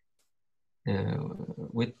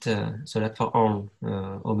so that for all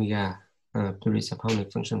omega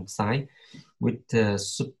plurisubharmonic function psi with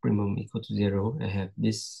supremum equal to 0, I have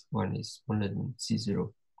this one is smaller than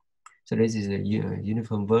c0. So this is a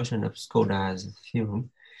uniform version of Skoda's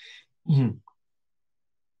theorem,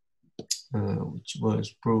 which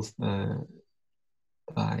was proved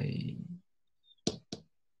by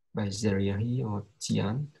Zeriahi or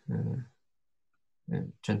Tian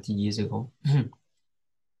 20 years ago.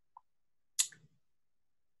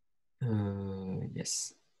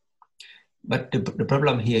 Yes, but the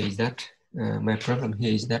problem here is that my problem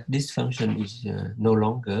here is that this function is no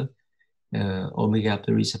longer omega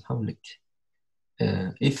plurisubharmonic.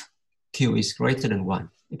 If Q is greater than 1,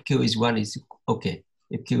 if Q is 1 is okay.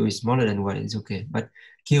 If Q is smaller than 1 is okay. But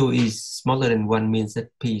Q is smaller than 1 means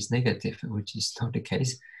that P is negative, which is not the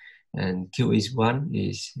case. And Q is 1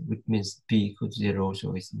 which means P equals 0,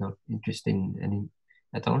 so it's not interesting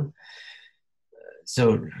at all.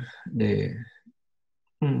 So the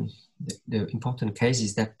important case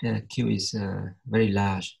is that Q is very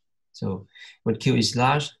large. So when Q is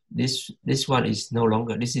large, this one is no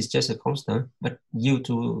longer, this is just a constant, but U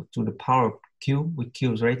to the power of Q with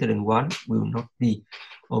Q greater than 1 will not be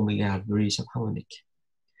omega plurisubharmonic.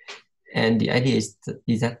 And the idea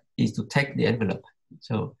is to take the envelope.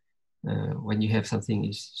 So when you have something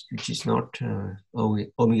which is not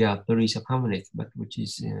omega plurisubharmonic, but which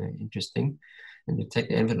is interesting, and you take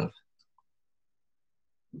the envelope.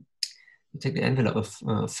 You take the envelope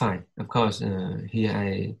of phi. Of course, here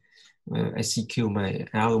I CQ my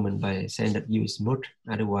argument by saying that U is smooth.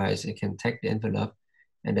 Otherwise, I can take the envelope,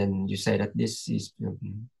 and then you say that this is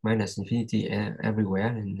minus infinity everywhere,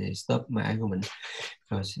 and I stop my argument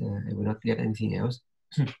because I will not get anything else.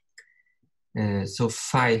 So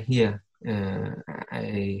phi here,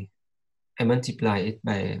 I multiply it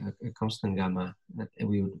by a constant gamma that I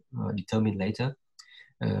will determine later.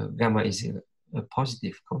 Gamma is a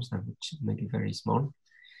positive constant, which may be very small.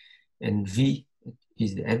 And V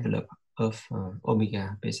is the envelope of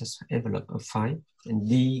omega basis envelope of phi. And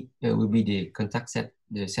D will be the contact set,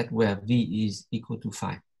 the set where V is equal to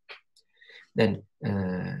phi. Then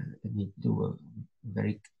let me do a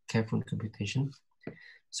very careful computation.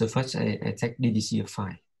 So first I take DDC of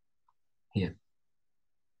phi here.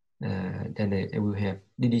 Then I will have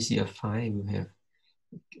DDC of phi, I will have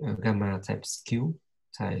gamma times q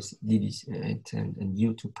times DDC and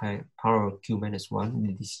u to power q minus 1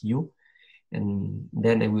 DDC u. And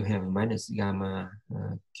then I will have minus gamma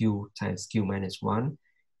q times q minus 1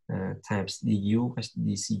 times du plus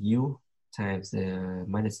dcu times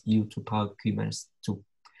minus u to power q minus 2.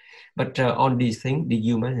 But on this thing,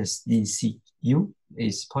 du minus dcu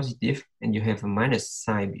is positive, and you have a minus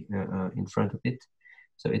sign in front of it,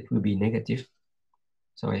 so it will be negative.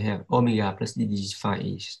 So I have omega plus dg phi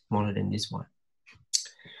is smaller than this one.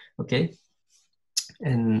 Okay,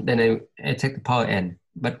 and then I take the power n,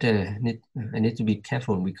 but I need to be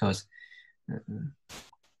careful because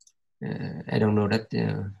I don't know that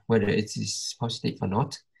whether it is positive or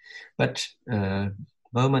not. But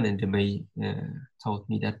Berman and Demey told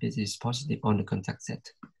me that this is positive on the contact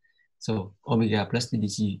set. So omega plus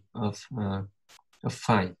dg of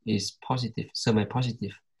phi is positive,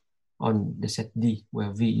 semi-positive on the set D,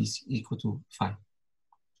 where V is equal to phi.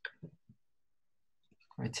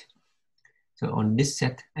 Right. So on this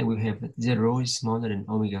set, I will have that 0 is smaller than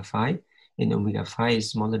omega phi, and omega phi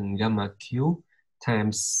is smaller than gamma q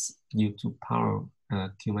times u to power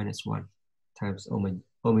q minus 1 times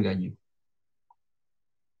omega u.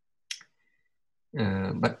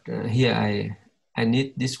 But here I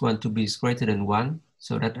need this one to be greater than 1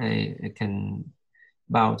 so that I can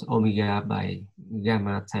bound omega by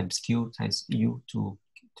gamma times q times u to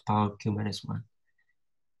power q minus 1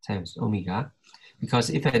 times omega.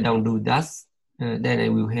 Because if I don't do that, then I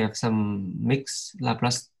will have some mixed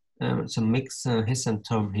Laplace, some mixed Hessian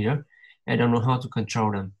term here. I don't know how to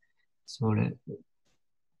control them. So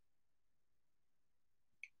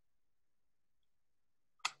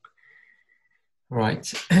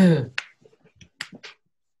right.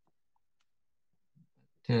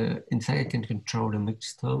 In fact, I can control the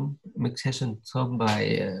mixed Hessian term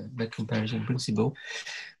by comparison principle.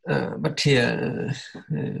 But here,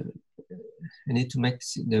 I need to make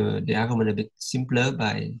the argument a bit simpler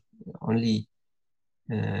by only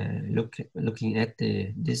looking at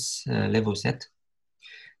this level set.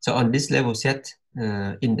 So on this level set,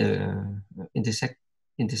 in the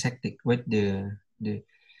intersected with the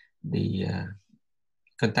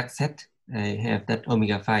contact set, I have that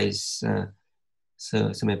omega phi is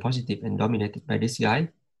semi-positive and dominated by this guy.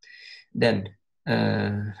 Then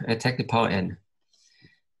I take the power n,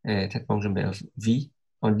 take Monge-Ampère of V.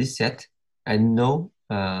 On this set, I know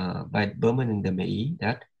by Berman and Demey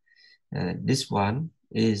that this one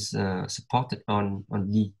is supported on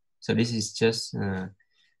D. So this is just the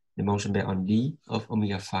Monge-Ampère on D of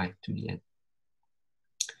omega phi to the n.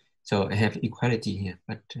 So I have equality here,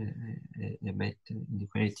 but I made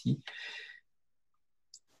inequality.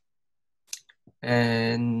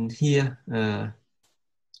 And here,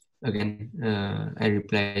 again, I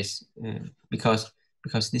replace, because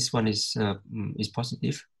this one is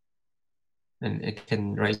positive, and I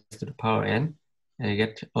can raise to the power n. I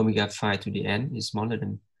get omega phi to the n is smaller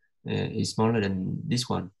than this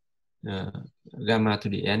one. Gamma to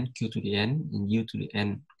the n, q to the n, and u to the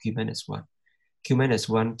n, q minus 1. Q minus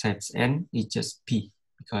 1 times n is just p,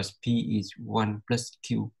 because p is 1 plus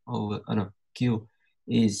q over, q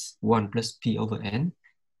is 1 plus p over n.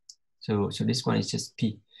 So this one is just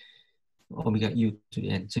p, omega u to the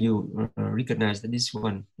n. So you recognize that this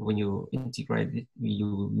one, when you integrate it,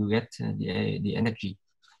 you get the energy.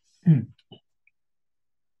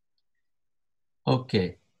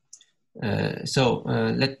 Okay. So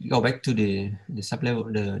let's go back to the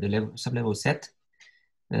sublevel, the level sublevel set.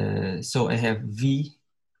 So I have V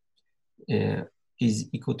is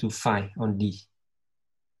equal to phi on D,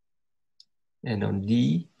 and on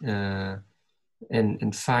D,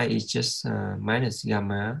 and phi is just minus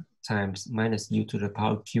gamma times minus u to the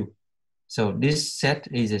power q. So this set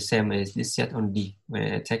is the same as this set on D.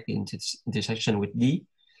 When I take the intersection with D,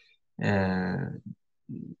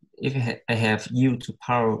 if I have u to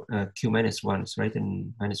power q minus 1 is greater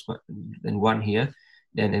than minus 1 here,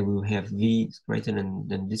 then I will have V greater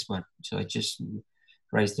than this one. So I just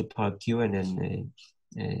raise the power q, and then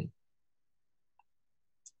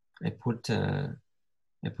I put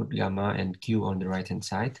gamma and q on the right hand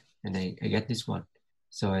side, and I get this one.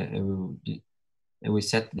 So I will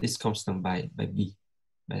set this constant by b,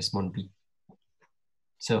 by small b.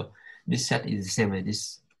 So this set is the same as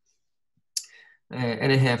this.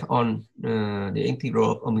 And I have on the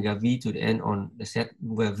integral of omega v to the n on the set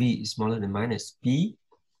where v is smaller than minus p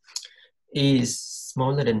is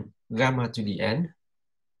smaller than gamma to the n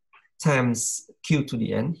times q to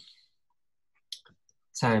the n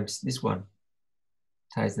times this one.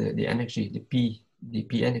 times the energy, the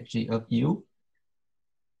P energy of U.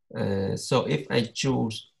 So if I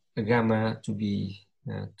choose gamma to be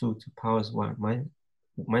 2 to the power 1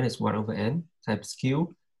 minus 1 over n times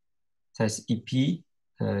Q times EP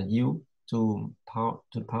U to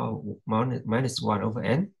the power minus 1 over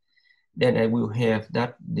n, then I will have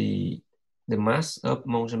that the mass of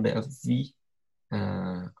Monge-Ampère of V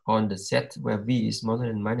on the set where V is smaller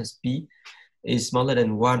than minus P is smaller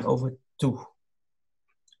than 1 over 2.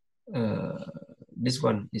 This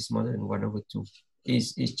one is smaller than 1 over 2.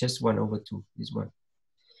 Is just 1 over 2, this one.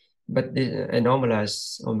 But I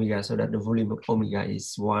normalize omega so that the volume of omega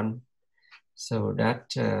is 1. So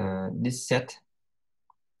that this set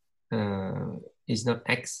is not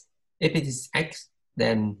X. If it is X,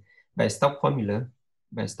 then by Stokes formula,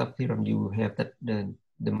 by Stokes theorem, you will have that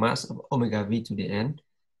the mass of omega V to the n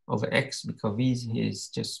over X, because V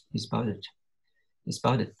is bounded. It's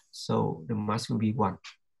bounded, so the mass will be 1.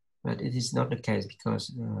 But it is not the case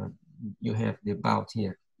because you have the bound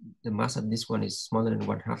here. The mass of this one is smaller than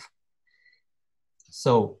 1/2.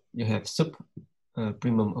 So you have sub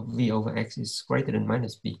primum of V over X is greater than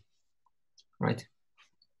minus B, right?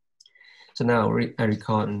 So now I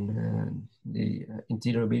recall the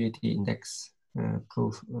integrability index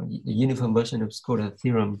proof, the uniform version of Scola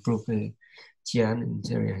theorem proof by Chian and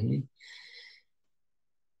Zeriahi.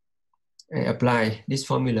 I apply this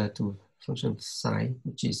formula to function psi,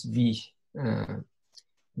 which is V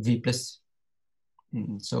plus,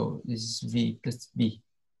 so this is V plus B.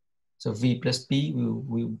 So V plus B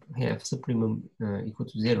will have subprimum equal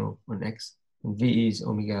to 0 on X, and V is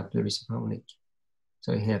omega plurisubharmonic.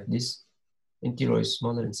 So I have this integral is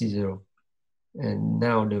smaller than C0. And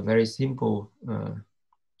now the very simple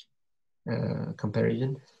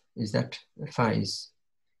comparison is that phi is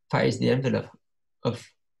the envelope of,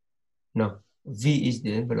 no, V is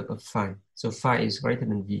the envelope of phi. So phi is greater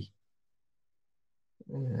than V.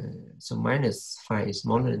 So minus phi is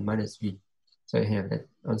smaller than minus V. So I have that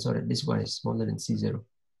also that this one is smaller than C0.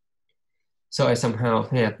 So I somehow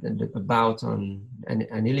have the bound on, and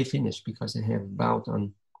I nearly finished because I have bound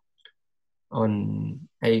on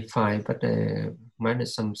A phi, but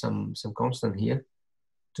minus some constant here.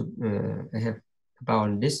 I have a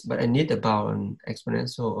bound on this, but I need a bound on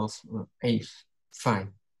exponential of A phi,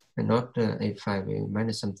 and not A phi with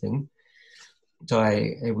minus something. So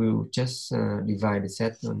I will just divide the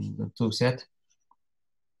set on 2 sets.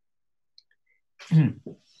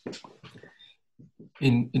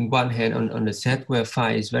 In one hand, on the set where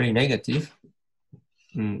phi is very negative,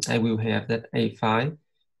 I will have that A phi,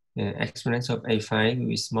 exponential of A phi will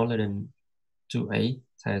be smaller than 2A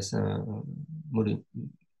times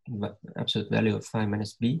absolute value of phi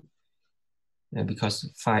minus B, because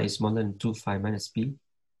phi is smaller than 2 phi minus B.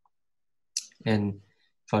 And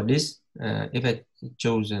for this, if I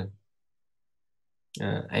chose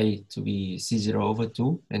A to be C0 over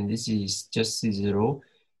 2, and this is just C0,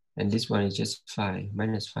 and this one is just phi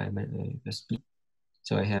minus phi plus B.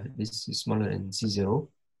 So I have this is smaller than C0.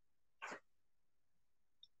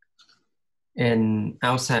 And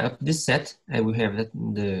outside of this set, I will have that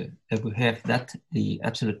the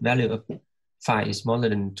absolute value of phi is smaller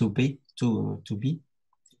than 2b,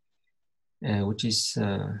 which is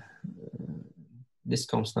this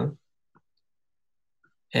constant.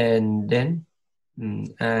 And then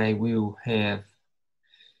I will have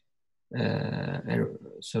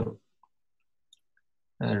so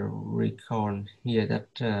I recall here that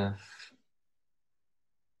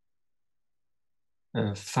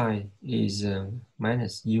phi is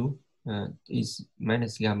minus u, is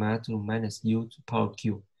minus gamma to minus u to power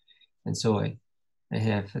q. And so I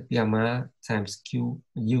have gamma times q,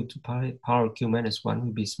 u to power q minus 1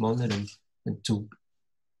 will be smaller than 2.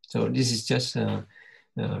 So this is just a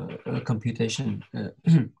computation,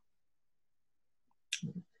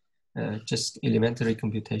 just elementary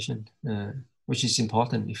computation, which is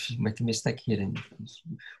important. If you make a mistake here, then it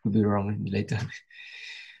will be wrong later.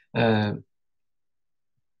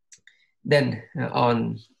 Then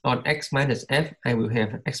on x minus f, I will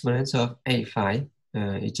have exponential of a phi.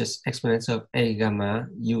 It's just exponential of a gamma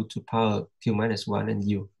u to power q minus 1 and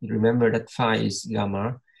u. Remember that phi is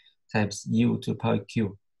gamma times u to power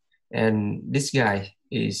q. And this guy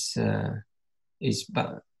is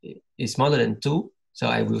smaller than 2, so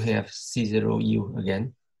I will have C0u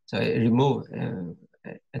again. So I remove,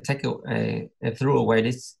 I threw away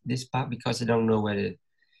this part because I don't know whether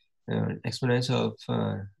exponential of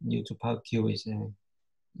u to power q is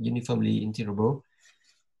uniformly integrable.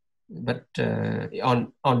 But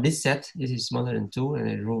on this set, this is smaller than 2, and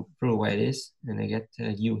I threw away this, and I get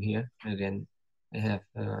u here. Again, I have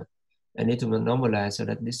I need to normalize so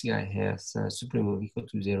that this guy has supremum equal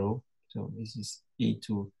to 0. So this is e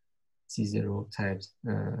to c0 times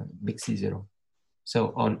big C0.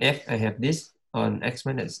 So on f, I have this. On x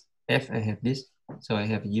minus f, I have this. So I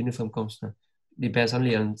have a uniform constant. Depends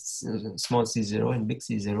only on small c0 and big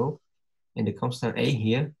C0. And the constant a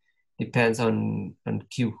here depends on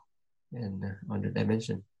q and on the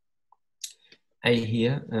dimension. A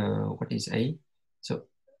here, what is a? So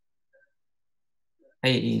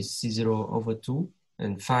a is C0 over 2,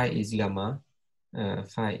 and phi is gamma.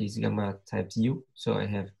 Phi is gamma times u. So I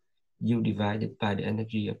have u divided by the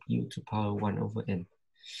energy of u to power 1 over n.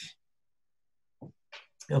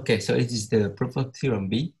 Okay, so it is the proof of theorem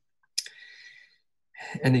B.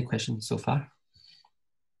 Any questions so far?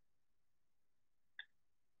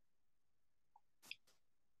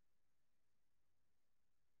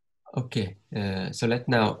 Okay, so let's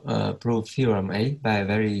now prove theorem A by a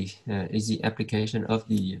very easy application of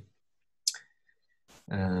the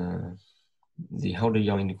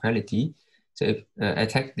Hoang-Chinh inequality. So if I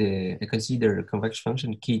consider the convex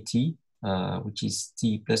function kt, which is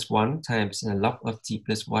t plus 1 times log of t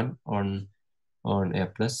plus 1 on L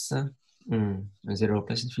plus 0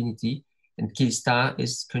 plus infinity, and key star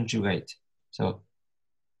is conjugate. So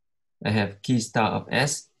I have key star of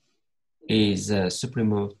s is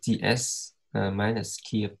supremum of ts minus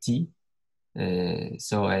key of t.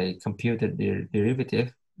 So I computed the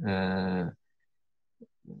derivative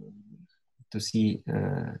to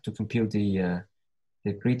compute the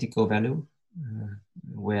critical value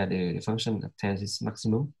where the function obtains its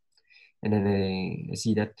maximum. And then I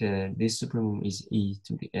see that this supremum is e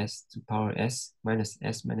to the s to power s minus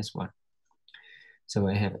 1. So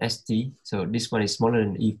I have st. So this one is smaller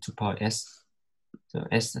than e to power s. So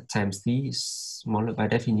s times t is smaller by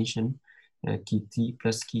definition, key t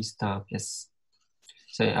plus key star of s.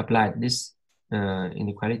 So I applied this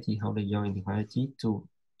inequality, Hoang-Chinh inequality, to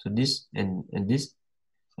this and this.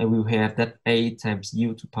 And we will have that a times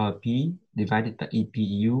u to power p divided by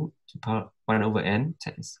epu to power 1 over n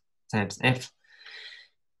times f.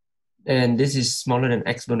 And this is smaller than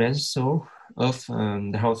exponential of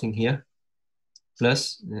the whole thing here,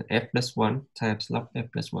 plus f plus 1 times log f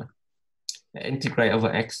plus 1. Integrate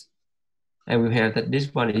over x. And we have that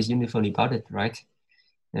this one is uniformly bounded, right?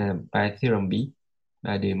 By theorem B,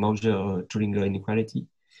 by the Moser-Trudinger inequality.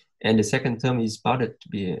 And the second term is bounded to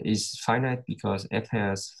be is finite because f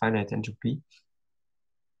has finite entropy.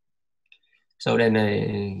 So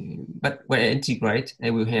then but when I integrate,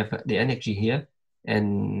 I will have the energy here,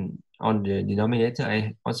 and on the denominator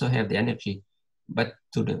I also have the energy, but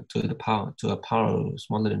to a power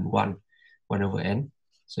smaller than 1 over n.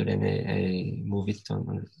 So then I move it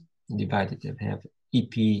on divide it and have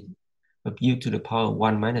ep of u to the power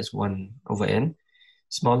 1 minus 1 over n,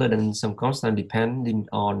 smaller than some constant depending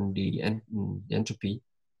on the entropy.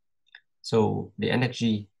 So the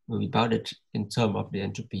energy will be bounded in terms of the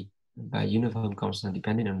entropy by uniform constant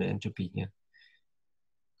depending on the entropy here.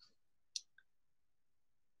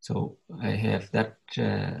 So I have that.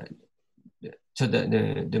 So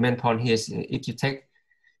the main point here is if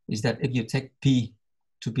you take p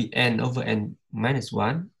to be n over n minus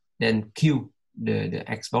 1, then q, the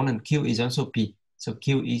exponent q is also p. So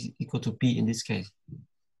q is equal to p in this case.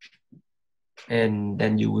 And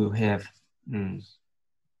then you will have,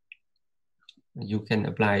 you can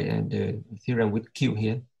apply the theorem with q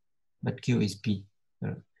here, but q is p.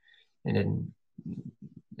 And then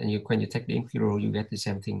when you take the integral, you get the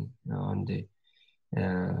same thing on the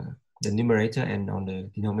numerator and on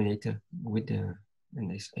the denominator with the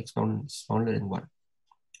exponent smaller than 1.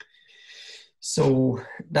 So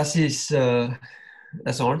that's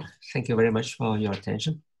all. Thank you very much for your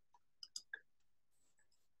attention.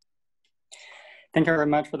 Thank you very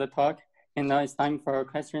much for the talk. And now it's time for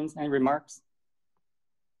questions and remarks.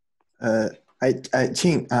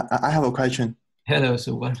 Ching, I have a question. Hello,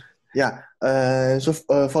 Suwan. Yeah. So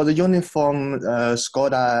for the uniform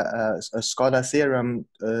Skoda theorem,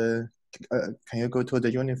 can you go to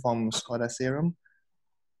the uniform Skoda theorem?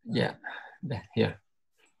 Yeah. Here.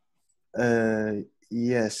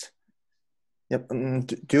 Yes. Yep.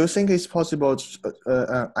 Do you think it's possible?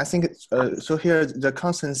 I think so. Here the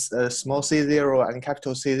constants small c0 and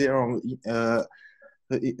capital C0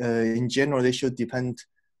 in general they should depend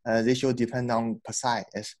on psi.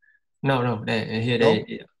 Yes. No.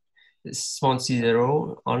 Small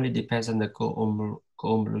c0 only depends on the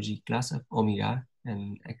cohomology class of omega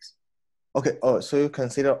and x. Okay. Oh, so you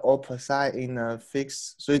consider all psi in a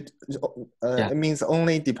fixed. So it means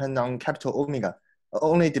only depend on capital omega.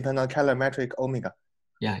 Only depend on Kähler metric omega.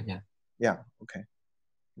 Yeah. Yeah. Okay.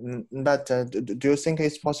 But do you think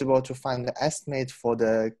it's possible to find the estimate for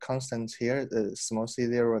the constant here, the small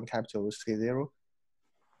c0 and capital C0?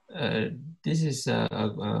 This is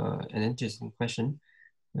an interesting question.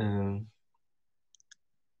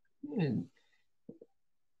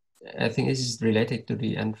 I think this is related to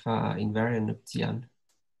the alpha invariant of Tian.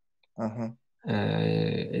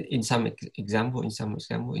 In some example,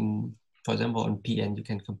 for example, on Pn, you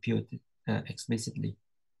can compute it explicitly.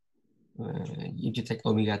 If you take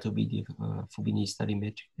omega to be the Fubini study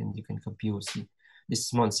metric, then you can compute this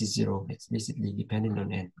small c0 explicitly depending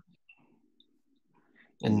on n.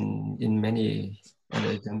 And in many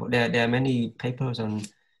other examples, there are many papers on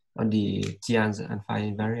the Tian's alpha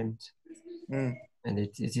invariant, and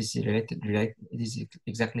it is related. It is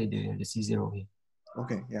exactly the c0 here.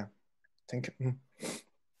 Okay, yeah, thank you.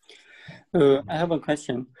 I have a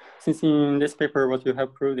question. Since in this paper, what you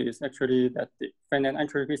have proved is actually that the finite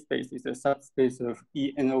entropy space is a subspace of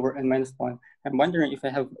En over n minus 1. I'm wondering if I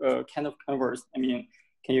have a kind of converse. I mean,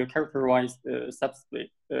 can you characterize the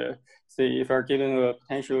subspace? Say, if you are given a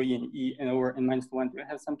potential in En over n minus 1, do you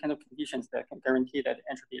have some kind of conditions that can guarantee that the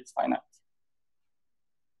entropy is finite?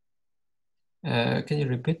 Can you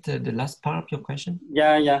repeat the last part of your question?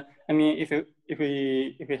 Yeah. I mean, if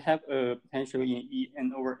we have a potential in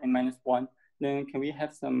En over n minus 1, then can we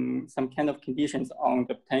have some kind of conditions on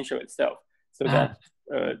the potential itself, so that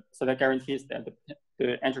guarantees that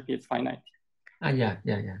the entropy is finite? Yeah,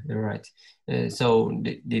 you're right. So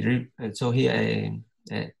so here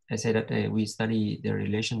I say that we study the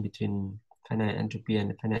relation between finite entropy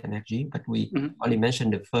and finite energy, but we only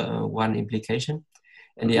mentioned the one implication.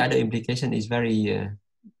 And the other implication is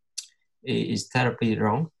is terribly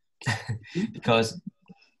wrong, because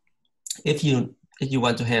if you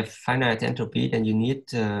want to have finite entropy, then you need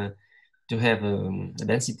to have a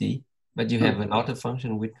density, but you have a lot of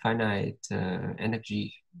function with finite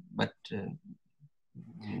energy, but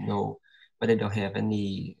they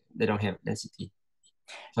don't have density.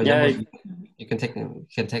 For example, you can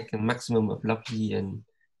take a maximum of log g and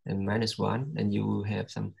minus 1, and you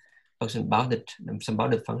have some function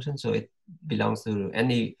bounded function, so it belongs to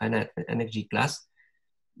any finite energy class,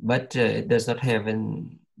 but it does not have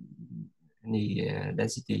any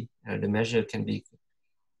density. The measure can be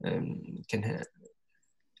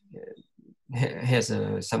has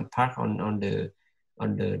some part on the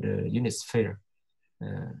unit sphere,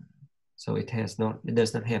 so it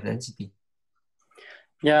does not have density.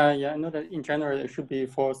 Yeah, I know that in general it should be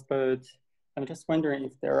false, but I'm just wondering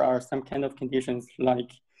if there are some kind of conditions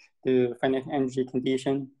like the finite energy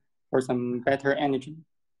condition or some better energy,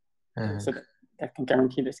 so that can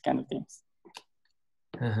guarantee this kind of things.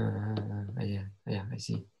 Yeah, I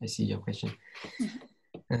see your question.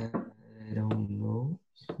 I don't know.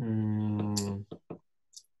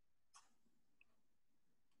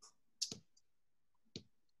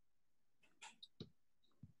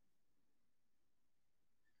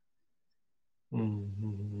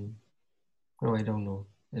 No, I don't know.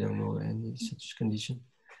 I don't know any such condition.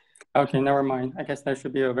 Okay, never mind. I guess that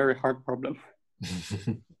should be a very hard problem.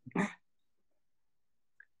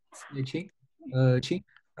 Qing,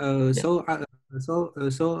 so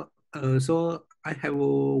I have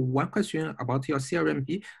one question about your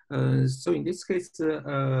CRMP. So in this case,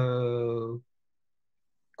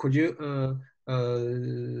 could you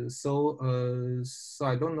so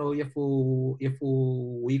I don't know if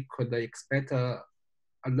we could expect a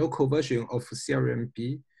local version of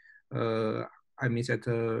CRMP. I mean that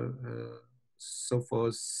so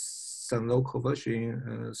for some local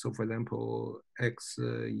version, so for example, X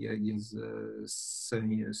is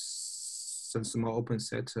some small open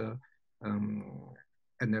set,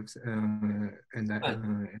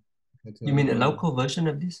 you mean a local version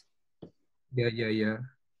of this? Yeah.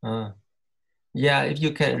 Yeah, if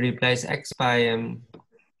you can replace X by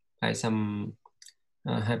some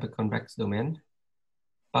hyperconvex domain,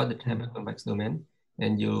 bounded hyperconvex domain,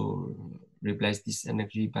 and you replace this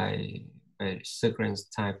energy by Lagrange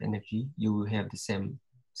type energy, you will have the same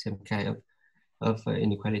kind of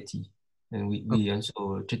inequality. And we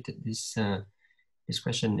also treated this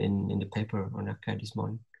question in the paper on Akka this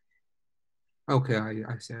morning. Okay,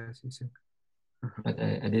 I see. But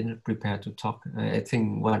I didn't prepare to talk. I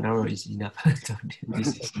think 1 hour is enough. This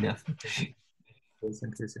is enough. Thank you.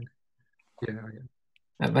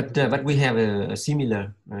 Yeah. But we have a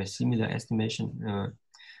similar estimation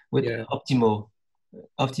with optimal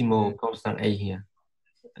constant A here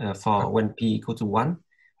for when P equal to 1.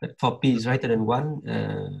 But for P is greater than 1,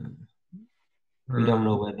 we don't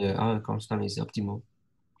know whether our constant is optimal.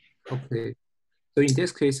 Okay. So in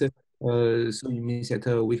this case, so it means that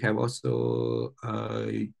we have also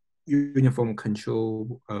uniform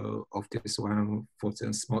control of this one for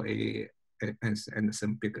the small a and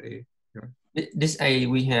some big a. Yeah. This a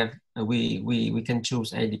we have we can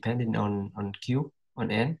choose a depending on q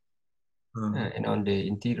on n and on the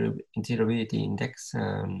integrability index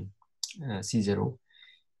c0.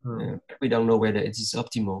 We don't know whether it is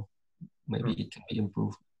optimal. Maybe it can be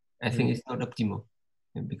improved. I think it's not optimal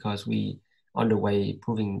because we on the way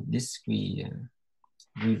proving this we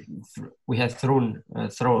have thrown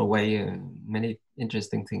away many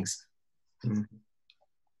interesting things.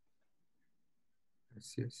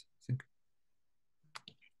 Yes.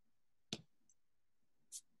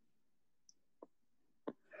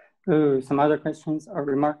 Some other questions or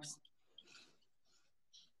remarks?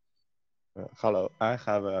 Hello, I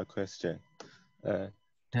have a question.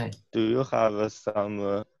 Hi. Do you have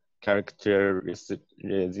some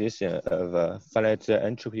characterization of a finite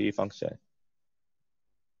entropy function?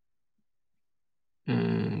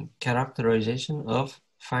 Characterization of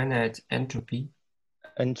finite entropy.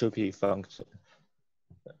 Entropy function.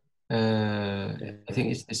 I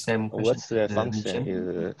think it's the same question. What's the function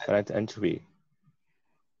is finite entropy?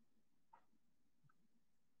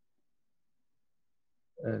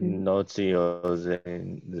 Not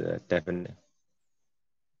using the definition.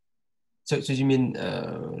 So you mean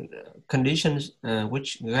conditions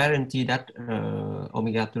which guarantee that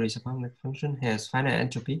omega-plurisubharmonic function has finite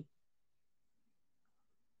entropy?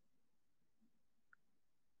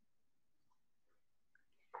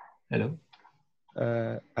 Hello?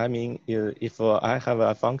 I mean, if I have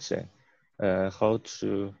a function, how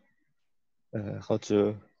to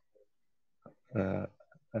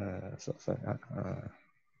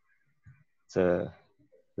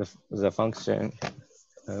the function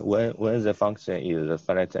when the function is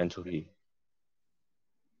finite entropy.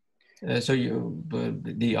 So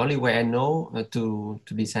the only way I know to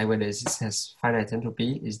decide whether this has finite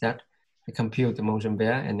entropy is that I compute the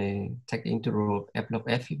Monge-Ampère and I take the integral of f log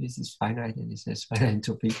f if this is finite and this has finite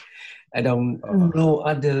entropy. I don't know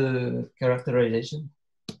other characterization.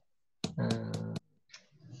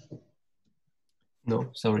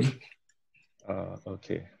 No, sorry.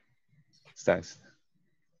 Okay, thanks.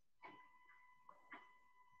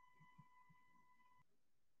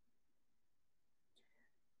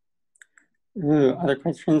 Other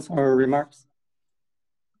questions or remarks?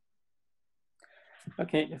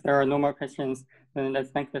 Okay, if there are no more questions, then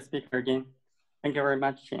let's thank the speaker again. Thank you very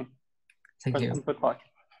much, Chin. Thank you. Good talk.